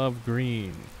 Bodkin, love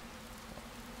green.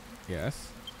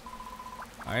 Yes.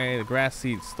 The grass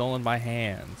seeds stolen by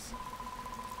hands.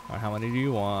 Alright, how many do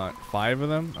you want? 5 of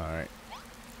them? Alright.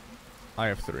 I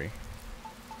have 3.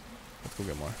 Let's go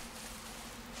get more.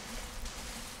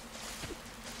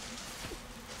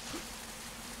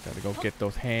 Gotta go get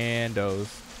those handos.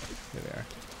 There they are.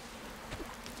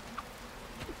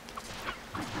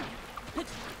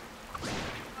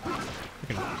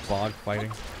 Freaking bog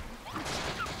fighting.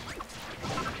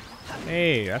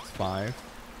 Hey, that's 5.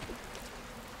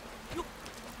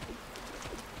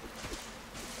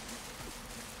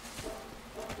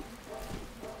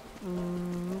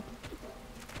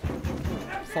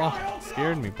 Fuck,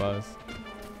 scared me, Buzz.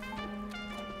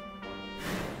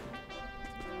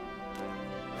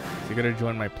 Is he gonna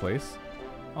join my place?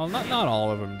 Oh, not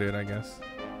all of them did, I guess.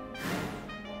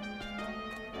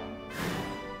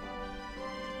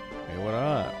 Hey, what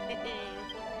up?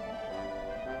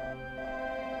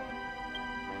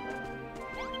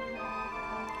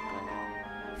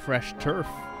 Fresh turf.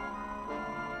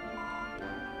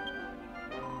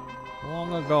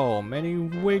 Long ago, many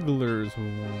wigglies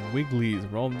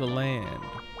roamed the land.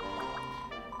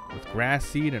 With grass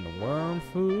seed and worm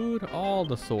food, all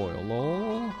the soil,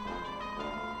 lol.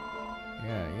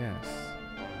 Yeah, yes.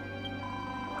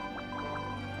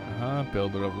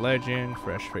 Builder of legend,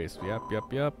 fresh face, yup.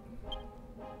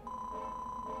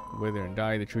 Wither and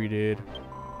die, the tree did.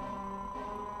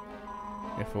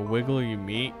 If a wiggle you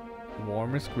meet,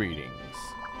 warmest greetings.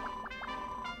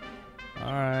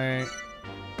 Alright.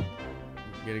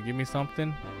 You gonna give me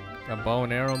something? A bow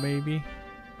and arrow, maybe?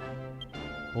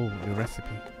 Oh, new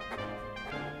recipe.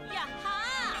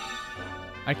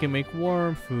 I can make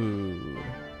worm food.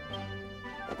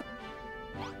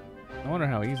 I wonder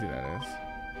how easy that is.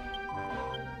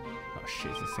 Oh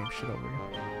shit, it's the same shit over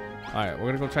here. Alright,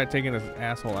 we're gonna go try taking this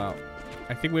asshole out.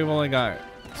 I think we've only got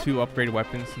 2 upgraded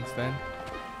weapons since then.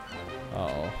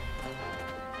 Uh-oh.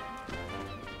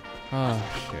 Oh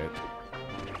shit.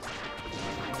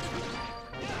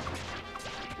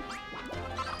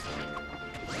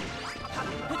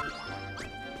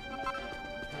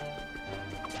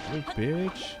 Oh,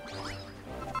 bitch.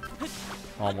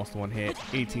 Almost 1 hit.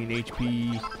 18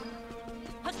 HP.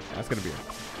 That's gonna be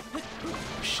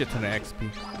a shit ton of XP.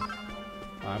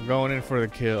 I'm going in for the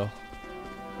kill.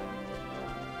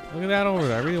 Look at that over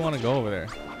there. I really want to go over there.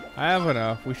 I have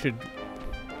enough. We should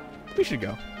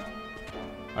go.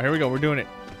 Alright, here we go. We're doing it.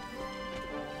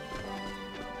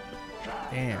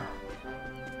 Damn.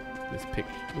 This pig.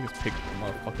 Look at this pig,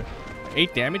 motherfucker.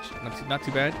 8 damage. Not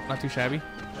too bad. Not too shabby.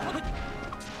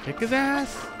 Kick his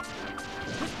ass.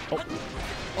 Oh.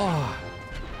 Oh.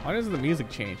 Why does the music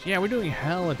change? Yeah, we're doing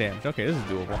hella damage. Okay, this is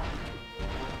doable.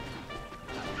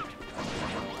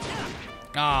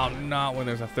 Oh, not when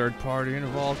there's a third party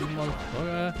involved, you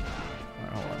motherfucker. Alright,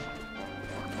 hold on.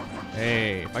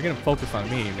 Hey, if I get him focused on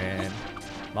me, man,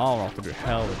 I'll have to do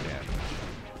hella damage.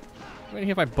 I'm gonna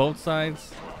hit by both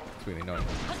sides. It's really annoying.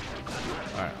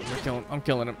 Alright, I'm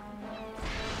killing him.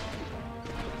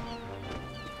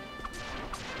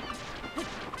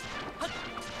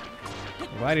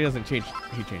 Glad he doesn't change.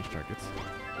 He changed targets.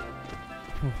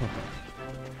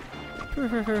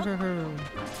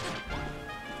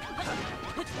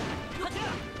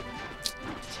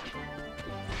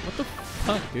 What the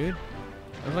fuck, dude?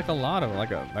 There's like a lot of like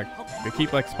they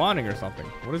keep like spawning or something.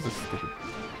 What is this stupid?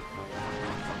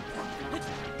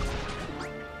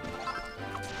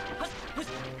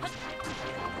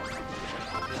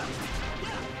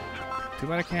 Too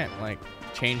bad I can't like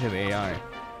change in the AI.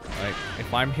 Like,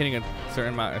 if I'm hitting a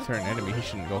certain enemy, he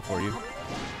shouldn't go for you.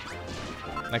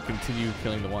 I continue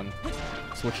killing the one.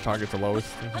 Switch target to lowest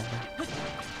or something.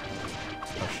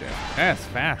 Oh shit. That's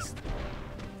fast.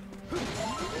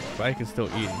 But I can still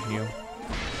eat and heal.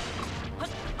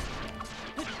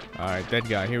 Alright, dead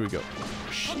guy. Here we go.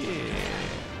 Shit.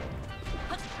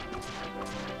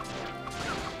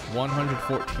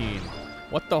 114.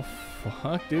 What the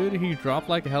fuck, dude? He dropped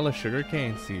like a hella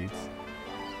sugarcane seeds.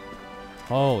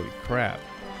 Holy crap.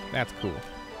 That's cool.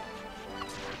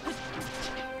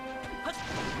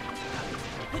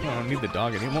 I don't need the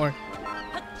dog anymore.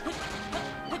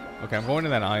 Okay, I'm going to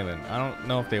that island. I don't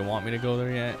know if they want me to go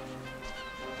there yet,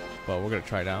 but we're gonna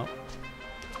try it out.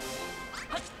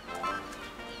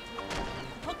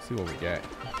 See what we get.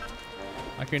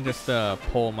 I can just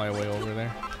pull my way over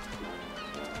there.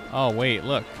 Oh wait,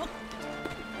 look.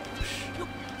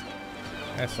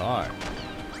 SR.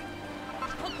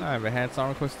 I haven't had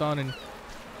Summer Quest on in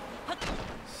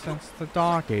since the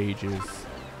Dark Ages.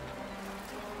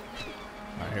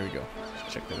 Alright, here we go.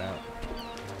 Let's check that out.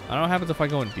 I don't know what happens if I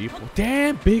go in deep.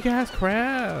 Damn, big ass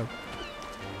crab!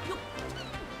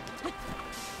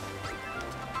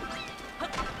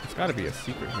 There's gotta be a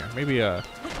secret here. Maybe a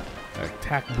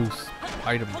attack boost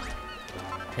item.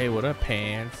 Hey, what up,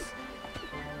 pants?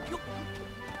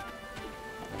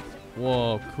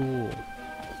 Whoa, cool.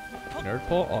 Nerd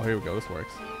pull? Oh, here we go. This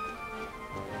works.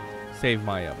 Save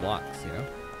my blocks, you know?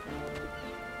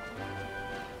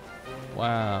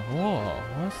 Wow. Whoa,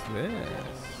 what's this?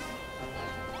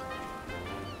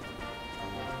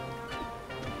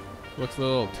 Looks a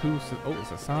little too... Oh,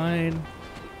 it's a sign.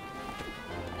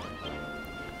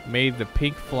 May the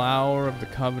pink flower of the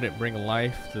covenant bring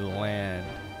life to the land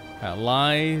that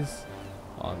lies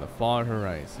on the far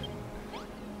horizon.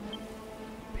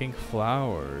 Pink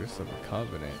flowers of the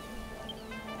covenant.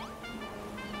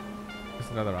 There's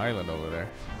another island over there.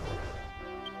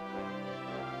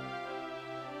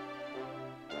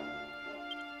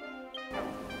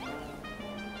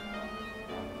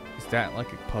 Is that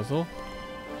like a puzzle?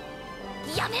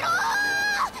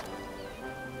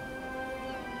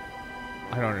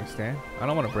 I don't understand. I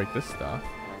don't want to break this stuff.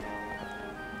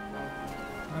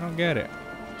 I don't get it.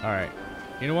 Alright.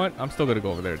 You know what? I'm still going to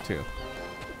go over there too.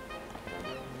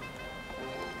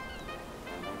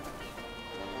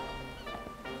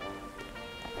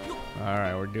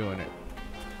 Alright, we're doing it.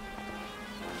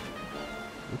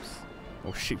 Oops.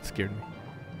 Oh shit, scared me.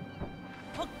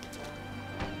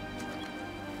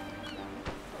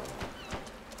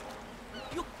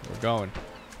 We're going.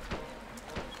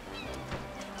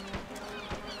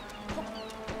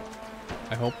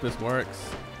 I hope this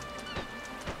works.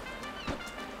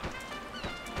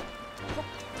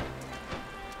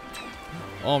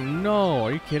 Oh no,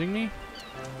 are you kidding me?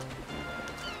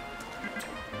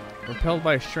 Repelled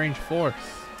by a strange force.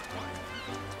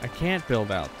 I can't build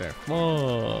out there.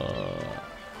 Whoa.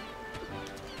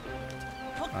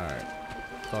 Alright.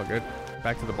 It's all good.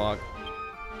 Back to the bog.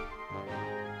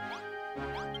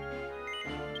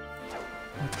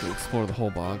 Let's go explore the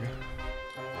whole bog.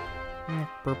 Alright,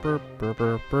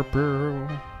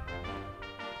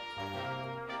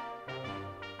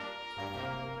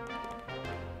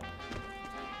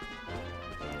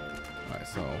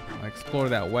 so I explore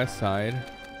that west side.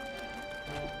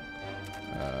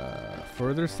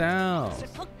 Further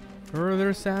south.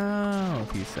 Further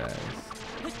south, he says.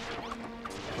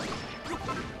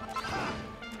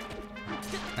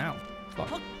 Ow.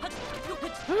 Fuck.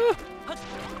 Ah.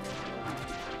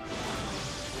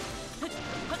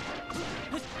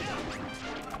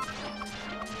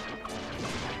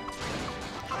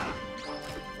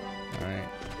 Alright.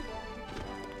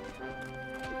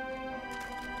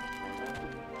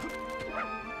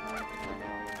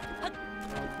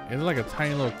 There's like a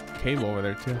tiny little cave over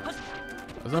there too.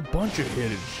 There's a bunch of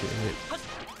hidden shit.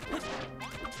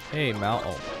 Hey, Mal.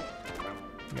 Oh,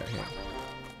 you got him.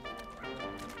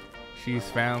 She's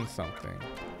found something.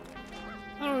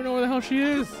 I don't even know where the hell she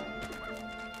is.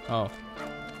 Oh.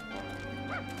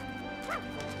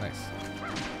 Nice.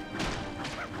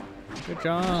 Good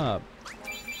job.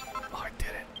 Oh, I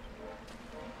did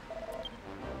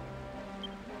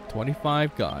it.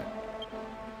 25 got.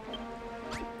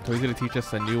 So he's gonna teach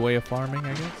us a new way of farming,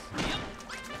 I guess.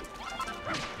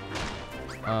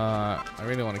 I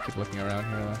really want to keep looking around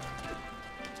here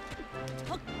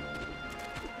though.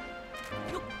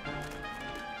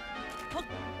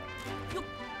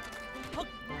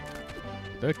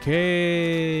 The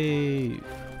cave.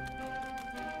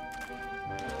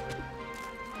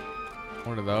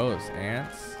 One of those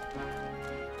ants.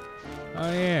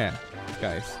 Oh yeah,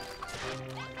 guys.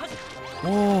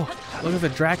 Whoa! Look at the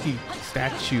Draki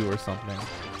statue or something.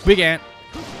 Big ant.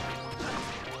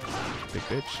 Big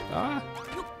bitch. Ah.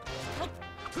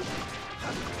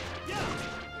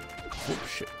 Oh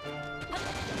shit.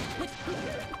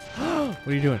 What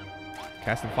are you doing?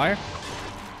 Casting fire?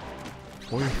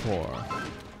 44.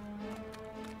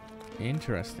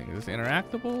 Interesting. Is this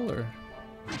interactable or?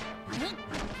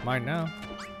 Mine now.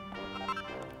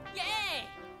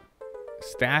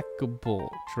 Stackable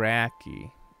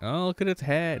Dracky. Oh, look at its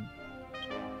head.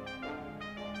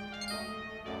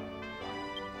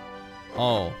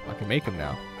 Oh, I can make him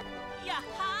now.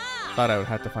 Thought I would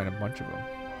have to find a bunch of them.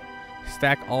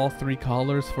 Stack all 3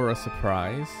 colors for a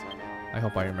surprise. I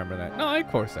hope I remember that. No,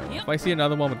 of course I will. If I see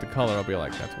another one with the color, I'll be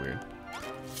like, that's weird.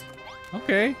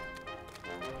 Okay.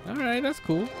 Alright, that's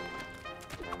cool.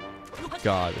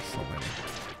 God, there's so many.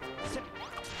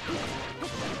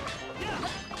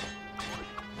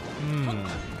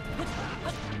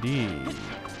 Indeed.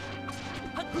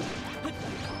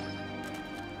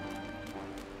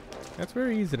 That's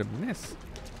very easy to miss.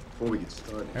 Before we get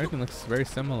started, Everything looks very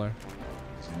similar.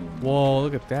 Whoa,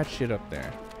 look at that shit up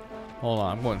there. Hold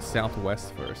on, I'm going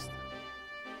southwest first.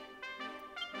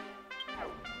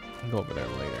 I'll go over there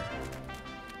later.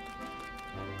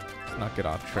 Let's not get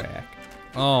off track.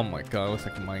 Oh my god, it looks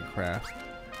like Minecraft.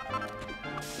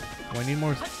 Do I need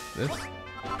more this?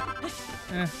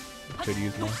 Eh, I could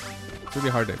use more. It's really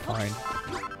hard to find.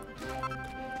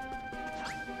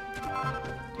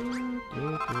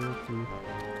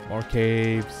 More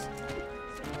caves.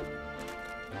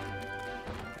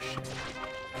 Shit.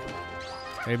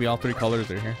 Maybe all 3 colors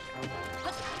are here.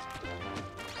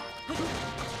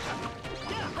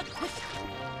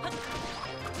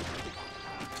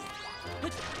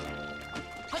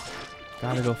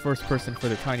 Gotta go first person for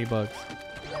the tiny bugs.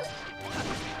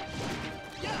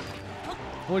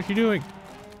 What is she doing?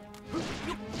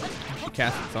 She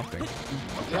casted something.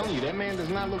 I'm telling you, that man does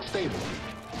not look stable.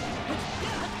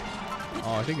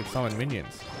 Oh, I think it's summoned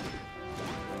minions.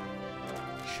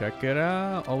 Check it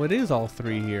out. Oh, it is all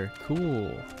 3 here.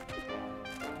 Cool.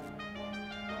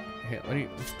 Hey, what are you...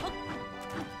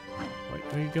 Wait,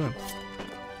 what are you doing?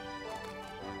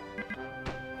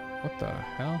 What the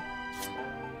hell?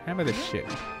 Hammer this shit.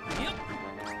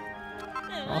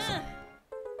 Awesome.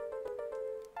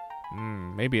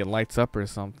 Maybe it lights up or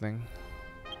something.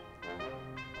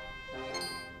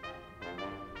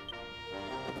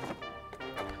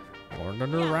 Learn a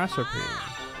new recipe.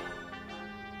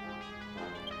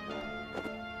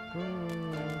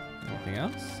 Anything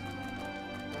else?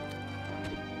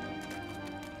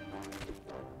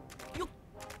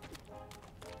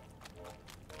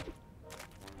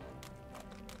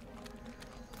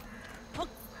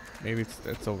 Maybe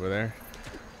it's over there.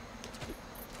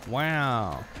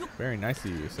 Wow. Very nice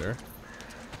of you, sir.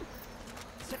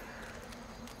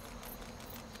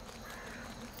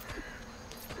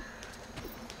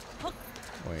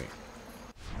 Wait.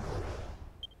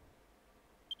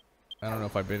 I don't know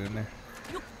if I've been in there.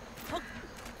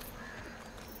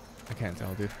 I can't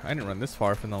tell, dude. I didn't run this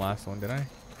far from the last one, did I?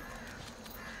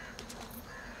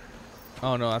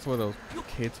 Oh no, that's where those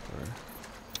kids were.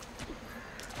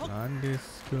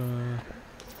 Nondisco.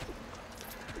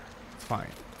 It's fine.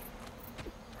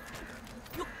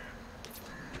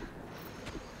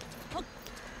 Oh,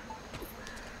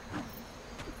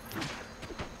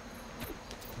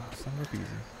 son of a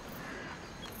beezy.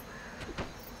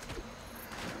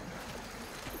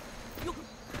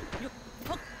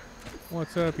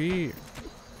 What's up here?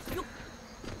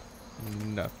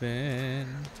 Nothing.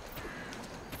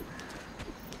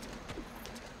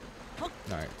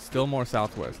 Alright, still more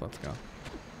southwest. Let's go.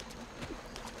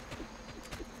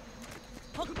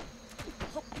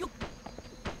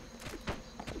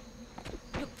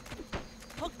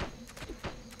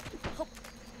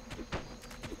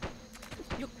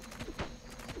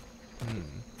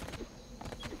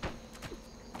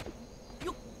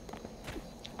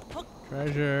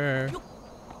 Treasure.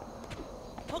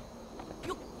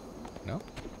 No?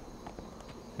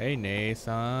 Hey,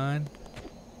 Nathan.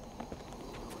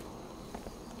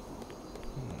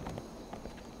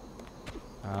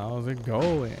 How's it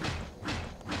going?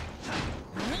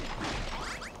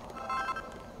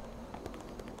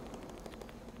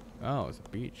 Oh, it's a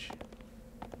beach.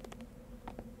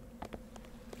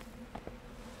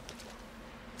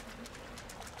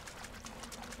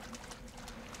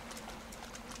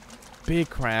 Big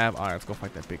crab. Alright, let's go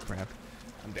fight that big crab.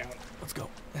 I'm down. Let's go.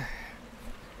 I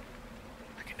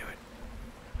can do it.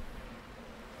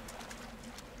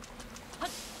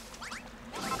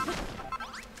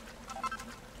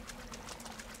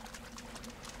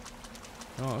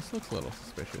 Oh, this looks a little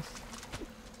suspicious.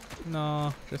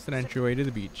 No, just an entryway to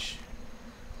the beach.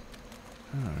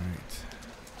 Alright.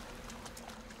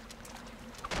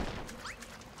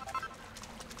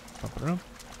 Alright,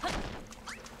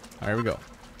 here we go.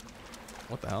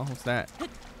 What the hell? What's that?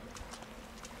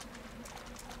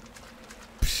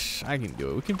 Psh, I can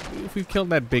do it. We can, if we killed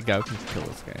that big guy, we can kill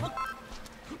this guy.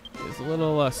 This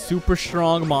little super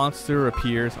strong monster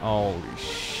appears. Holy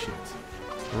shit.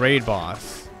 Raid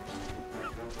boss.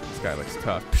 This guy looks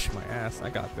tough. Psh, my ass. I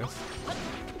got this.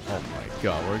 Oh my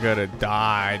god. We're gonna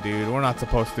die, dude. We're not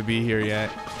supposed to be here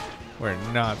yet. We're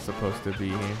not supposed to be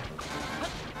here.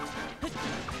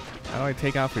 How do I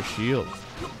take out her shield?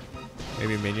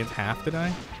 Maybe minions have to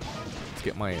die? Let's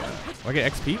get my... do I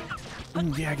get XP?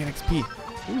 Ooh, yeah, I get XP.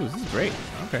 Ooh, this is great.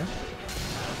 Okay.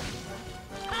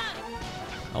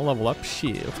 I'll level up.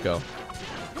 Shit, let's go.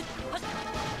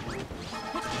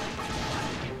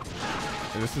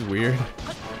 This is weird.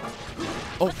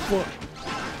 Oh, fuck.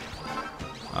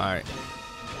 Alright.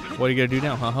 What are you gonna do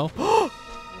now, huh, ho? I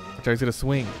thought he was gonna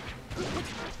swing.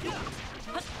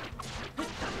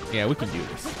 Yeah, we can do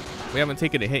this. We haven't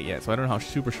taken a hit yet, so I don't know how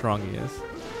super strong he is.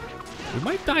 We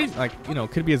might die, like, you know,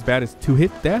 could be as bad as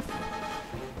 2-hit death.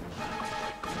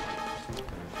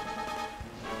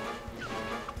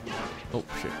 Oh,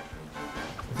 shit.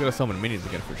 He's gonna summon minions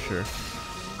again for sure.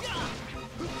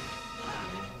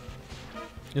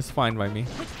 It's fine by me.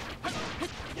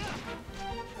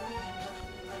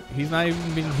 He's not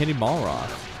even been hitting Balroth.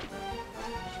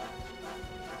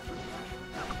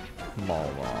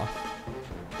 Balroth.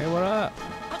 Hey, what up?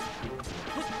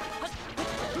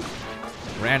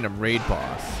 Random raid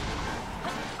boss.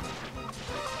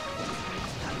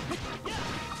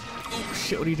 Oh,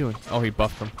 shit, what are you doing? Oh, he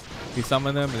buffed him. He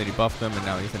summoned them, and then he buffed them, and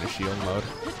now he's in a shield mode.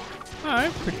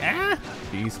 Alright, pretty... Ah!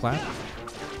 Cheese slap.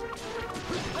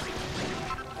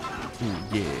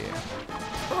 Ooh, yeah.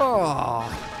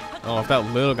 Oh! Oh, if that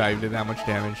little guy did that much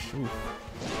damage. Ooh.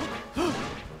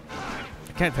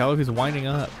 I can't tell if he's winding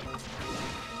up.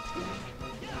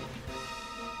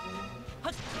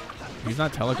 He's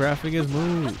not telegraphing his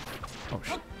move. Oh,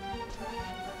 shit.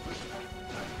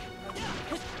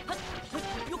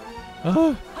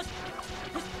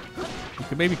 You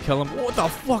could maybe kill him. What the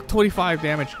fuck? 25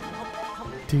 damage.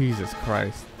 Jesus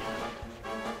Christ.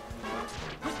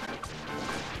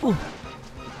 Ooh.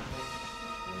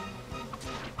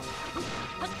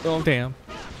 Oh, damn.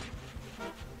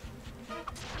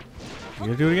 You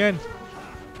gonna do it again?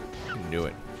 You can do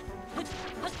it.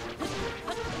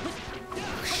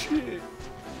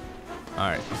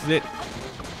 Alright, this is it.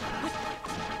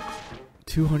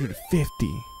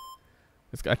 250.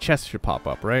 This a chest should pop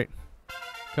up, right?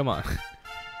 Come on.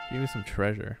 Give me some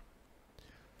treasure.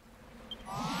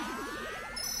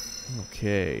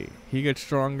 Okay. He gets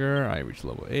stronger. I reach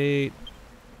level 8.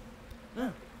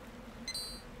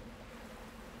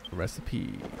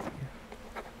 Recipe.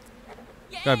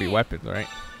 Gotta be weapons, right?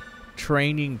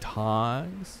 Training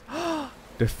tongs.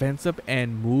 Defensive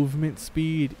and movement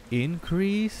speed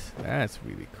increase? That's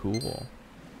really cool.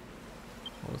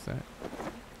 What was that?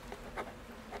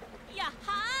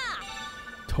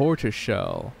 Tortoise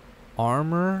shell.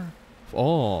 Armor.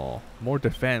 Oh, more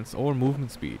defense or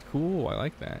movement speed. Cool, I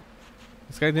like that.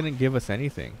 This guy didn't give us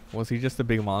anything. Was he just a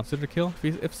big monster to kill?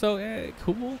 If so,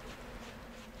 cool.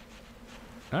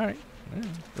 Alright. Yeah,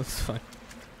 that's fine.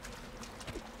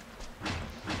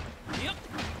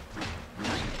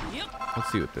 Let's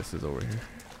see what this is over here.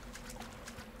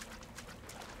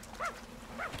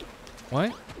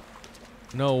 What?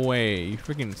 No way. You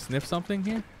freaking sniff something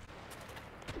here?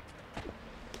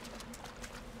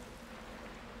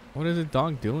 What is the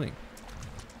dog doing?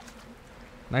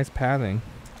 Nice padding.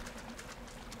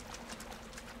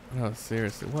 No,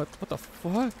 seriously. What the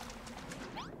fuck?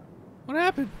 What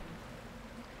happened?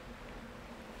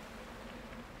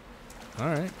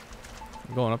 Alright.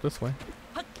 I'm going up this way.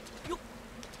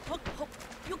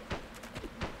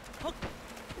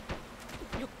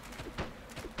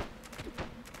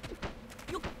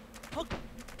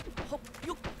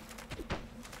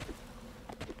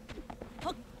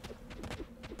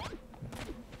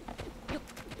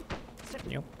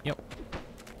 Yep.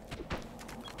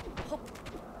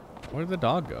 Where did the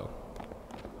dog go?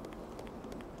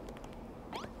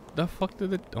 The fuck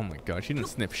did it? Oh my god, she didn't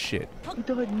sniff shit. He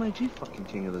died in my G fucking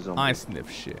king of the zombies. I sniff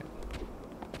shit.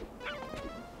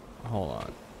 Hold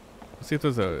on. Let's see if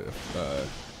there's a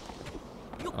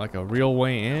like a real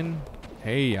way in.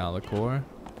 Hey, Alikor.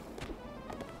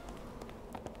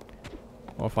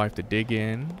 Or if I have to dig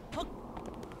in.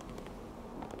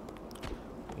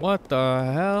 What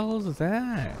the hell is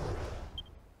that?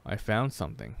 I found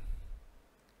something.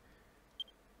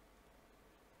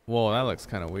 Whoa, that looks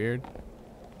kind of weird.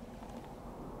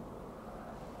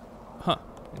 Huh.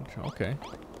 Okay.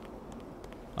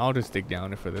 I'll just dig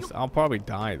down for this. I'll probably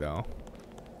die though.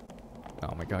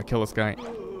 Oh my god, kill this guy.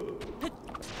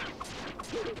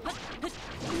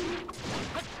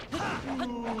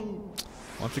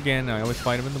 Once again, I always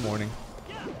fight him in the morning.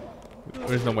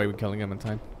 There's no way we're killing him in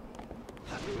time.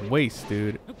 Waste,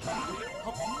 dude.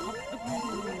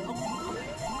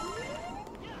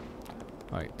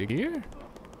 Alright, dig here?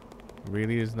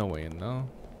 Really, there's no way in, no.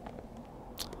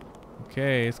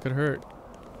 Okay, this could hurt.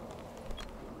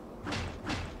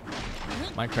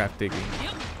 Minecraft digging.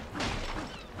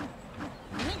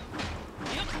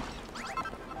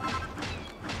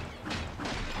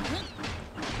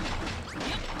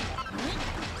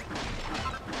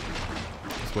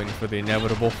 Just waiting for the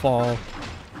inevitable fall.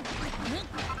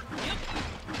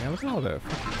 Yeah, look at all the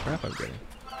fucking crap I'm getting.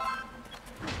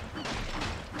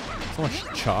 So much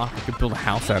chalk. I could build a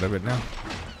house out of it now.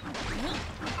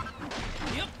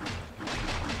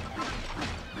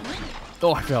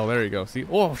 Oh, I fell. There you go. See?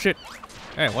 Oh, shit.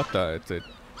 Hey, what the? It's a...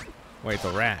 Wait, it's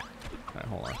a rat. Alright,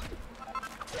 hold on.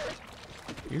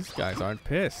 These guys aren't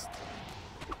pissed.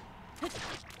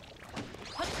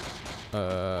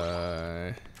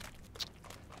 Alright,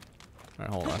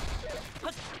 hold on.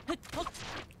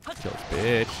 Kill this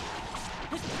bitch.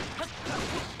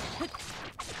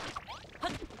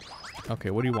 Okay,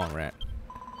 what do you want, rat?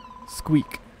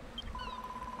 Squeak.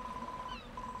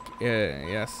 Yeah,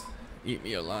 yes. Eat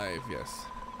me alive, yes.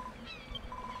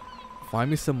 Find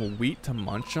me some wheat to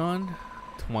munch on?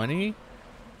 20?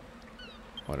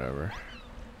 Whatever.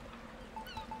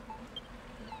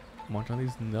 Munch on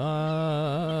these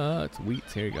nuts.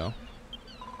 Wheats, here you go.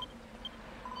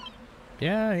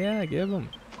 Yeah, give them.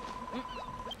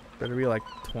 Better be like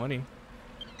 20.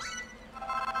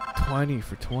 20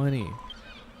 for 20.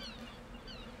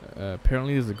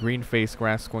 Apparently there's a green-faced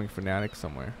grass-going fanatic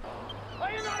somewhere.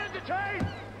 Are you not entertained?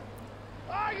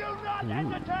 Are you not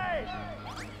entertained?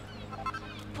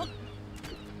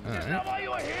 Is that why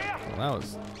you were here? Well, that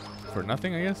was for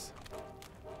nothing, I guess.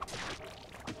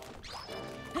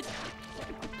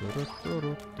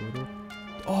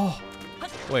 Oh!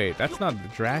 Wait, that's not the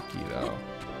Draki, though.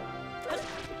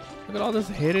 Look at all this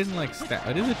hidden, like,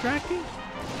 it is a Draki?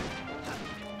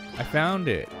 I found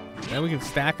it. Then we can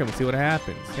stack them and see what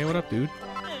happens. Hey, what up, dude?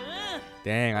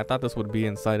 Dang, I thought this would be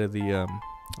inside of the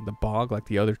bog like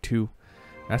the other two.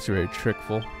 That's very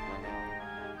trickful.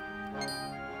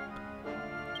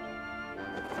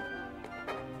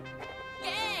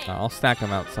 I'll stack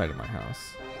them outside of my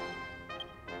house.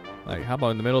 Like, how about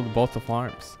in the middle of both the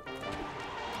farms?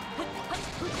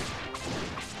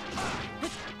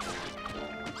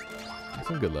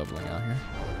 Some good leveling out here.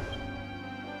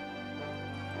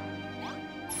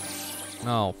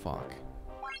 Oh, fuck.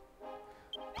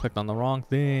 Clicked on the wrong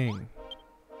thing.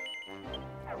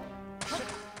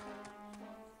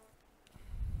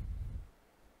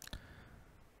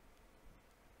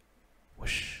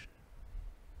 Whoosh.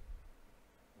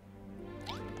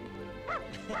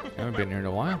 Haven't been here in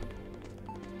a while.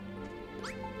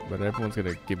 But everyone's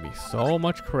gonna give me so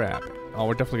much crap. Oh,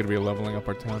 we're definitely gonna be leveling up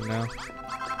our town now.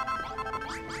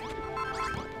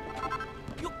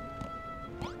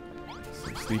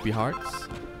 Some sleepy hearts.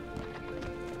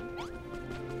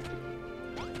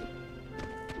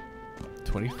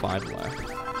 25 left.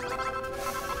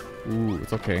 Ooh,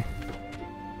 it's okay.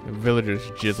 The villagers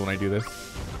jizz when I do this.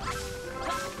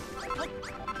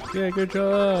 Yeah, good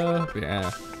job.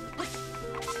 Yeah.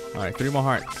 Alright, 3 more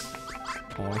hearts.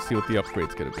 I want to see what the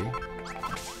upgrade's gonna be.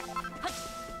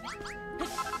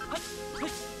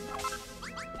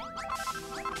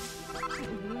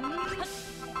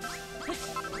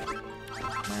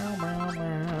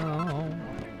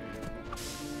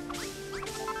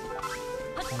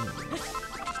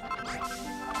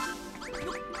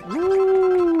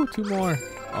 Woo! 2 more.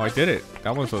 Oh, I did it.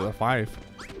 That one's with a 5.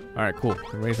 Alright, cool.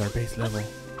 We raised our base level.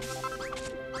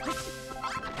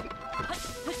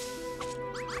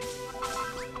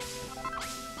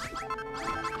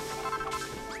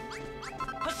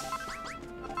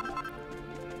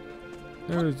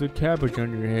 There's a cabbage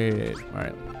on your head.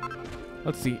 Alright.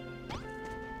 Let's see.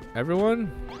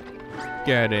 Everyone,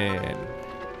 get in.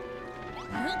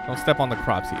 Don't step on the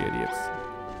crops, you idiots.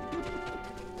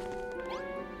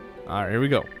 Alright, here we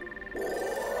go.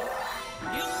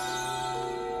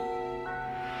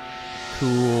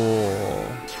 Cool.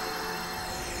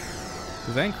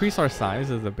 Does that increase our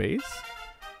size as a base?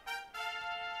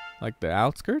 Like the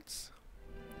outskirts?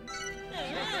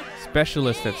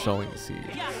 Specialist at sowing seeds.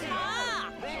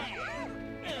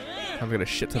 I'm gonna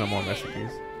shit ton of more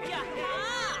recipes.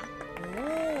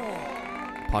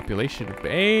 Population.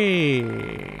 Hey!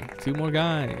 2 more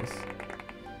guys.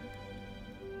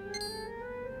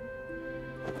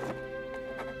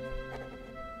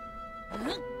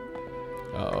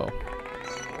 Uh-oh.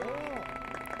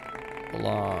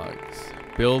 Logs.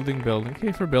 Building.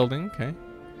 Okay, for building. Okay.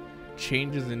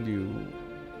 Changes into...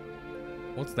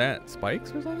 What's that?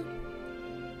 Spikes or something?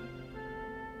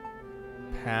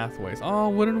 Pathways. Oh,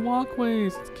 wooden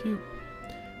walkways. It's cute.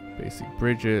 Basic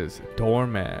bridges.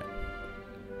 Doormat.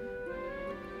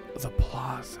 The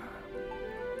plaza.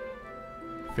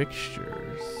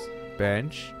 Fixtures.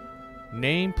 Bench.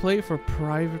 Nameplate for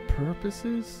private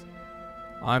purposes?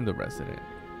 I'm the resident.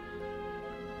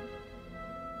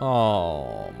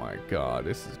 Oh my god,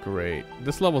 this is great.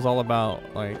 This level's all about,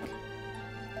 like,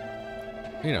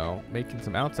 you know, making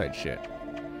some outside shit.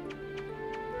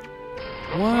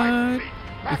 What?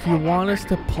 If you want us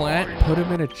to plant, put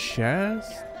him in a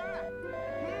chest?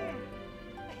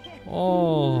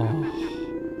 Oh.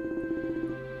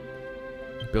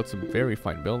 Built some very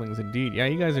fine buildings indeed. Yeah,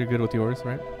 you guys are good with yours,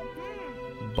 right?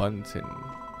 Bunton.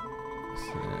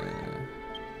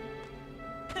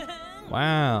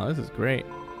 Wow, this is great.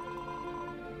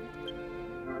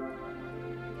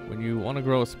 When you want to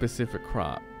grow a specific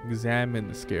crop, examine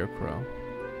the scarecrow.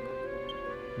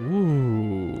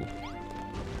 Ooh.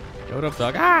 What up,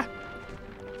 dog? Ah!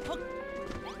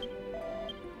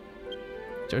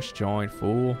 Just join,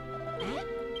 fool.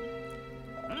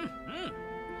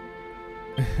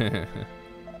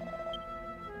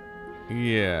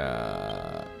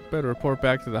 Yeah. Better report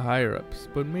back to the higher-ups,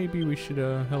 but maybe we should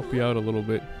help you out a little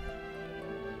bit.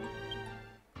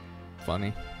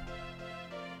 Funny.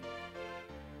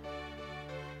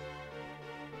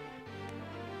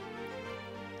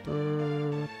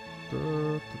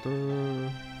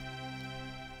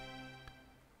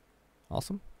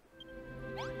 Awesome.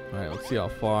 Alright, let's see how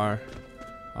far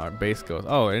our base goes.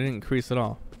 Oh, it didn't increase at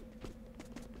all.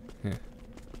 Yeah.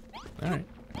 Alright.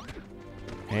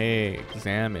 Hey,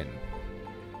 examine.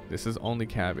 This is only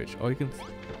cabbage. Oh, you can...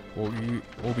 Well,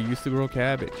 we used to grow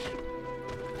cabbage.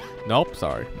 Nope,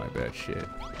 sorry. My bad, shit.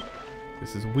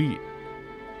 This is wheat.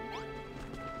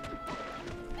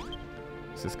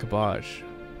 This is cabbage.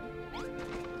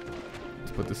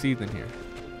 Let's put the seeds in here.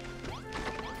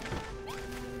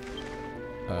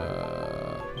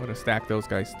 I'm gonna stack those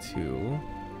guys too.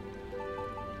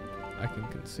 I can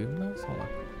consume those? Hold on.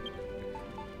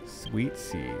 Sweet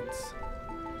seeds.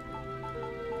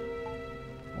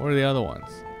 What are the other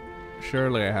ones?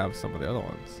 Surely I have some of the other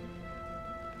ones.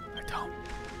 I don't.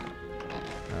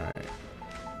 Alright.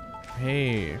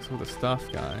 Hey, some of the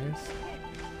stuff, guys.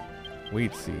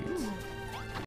 Wheat seeds.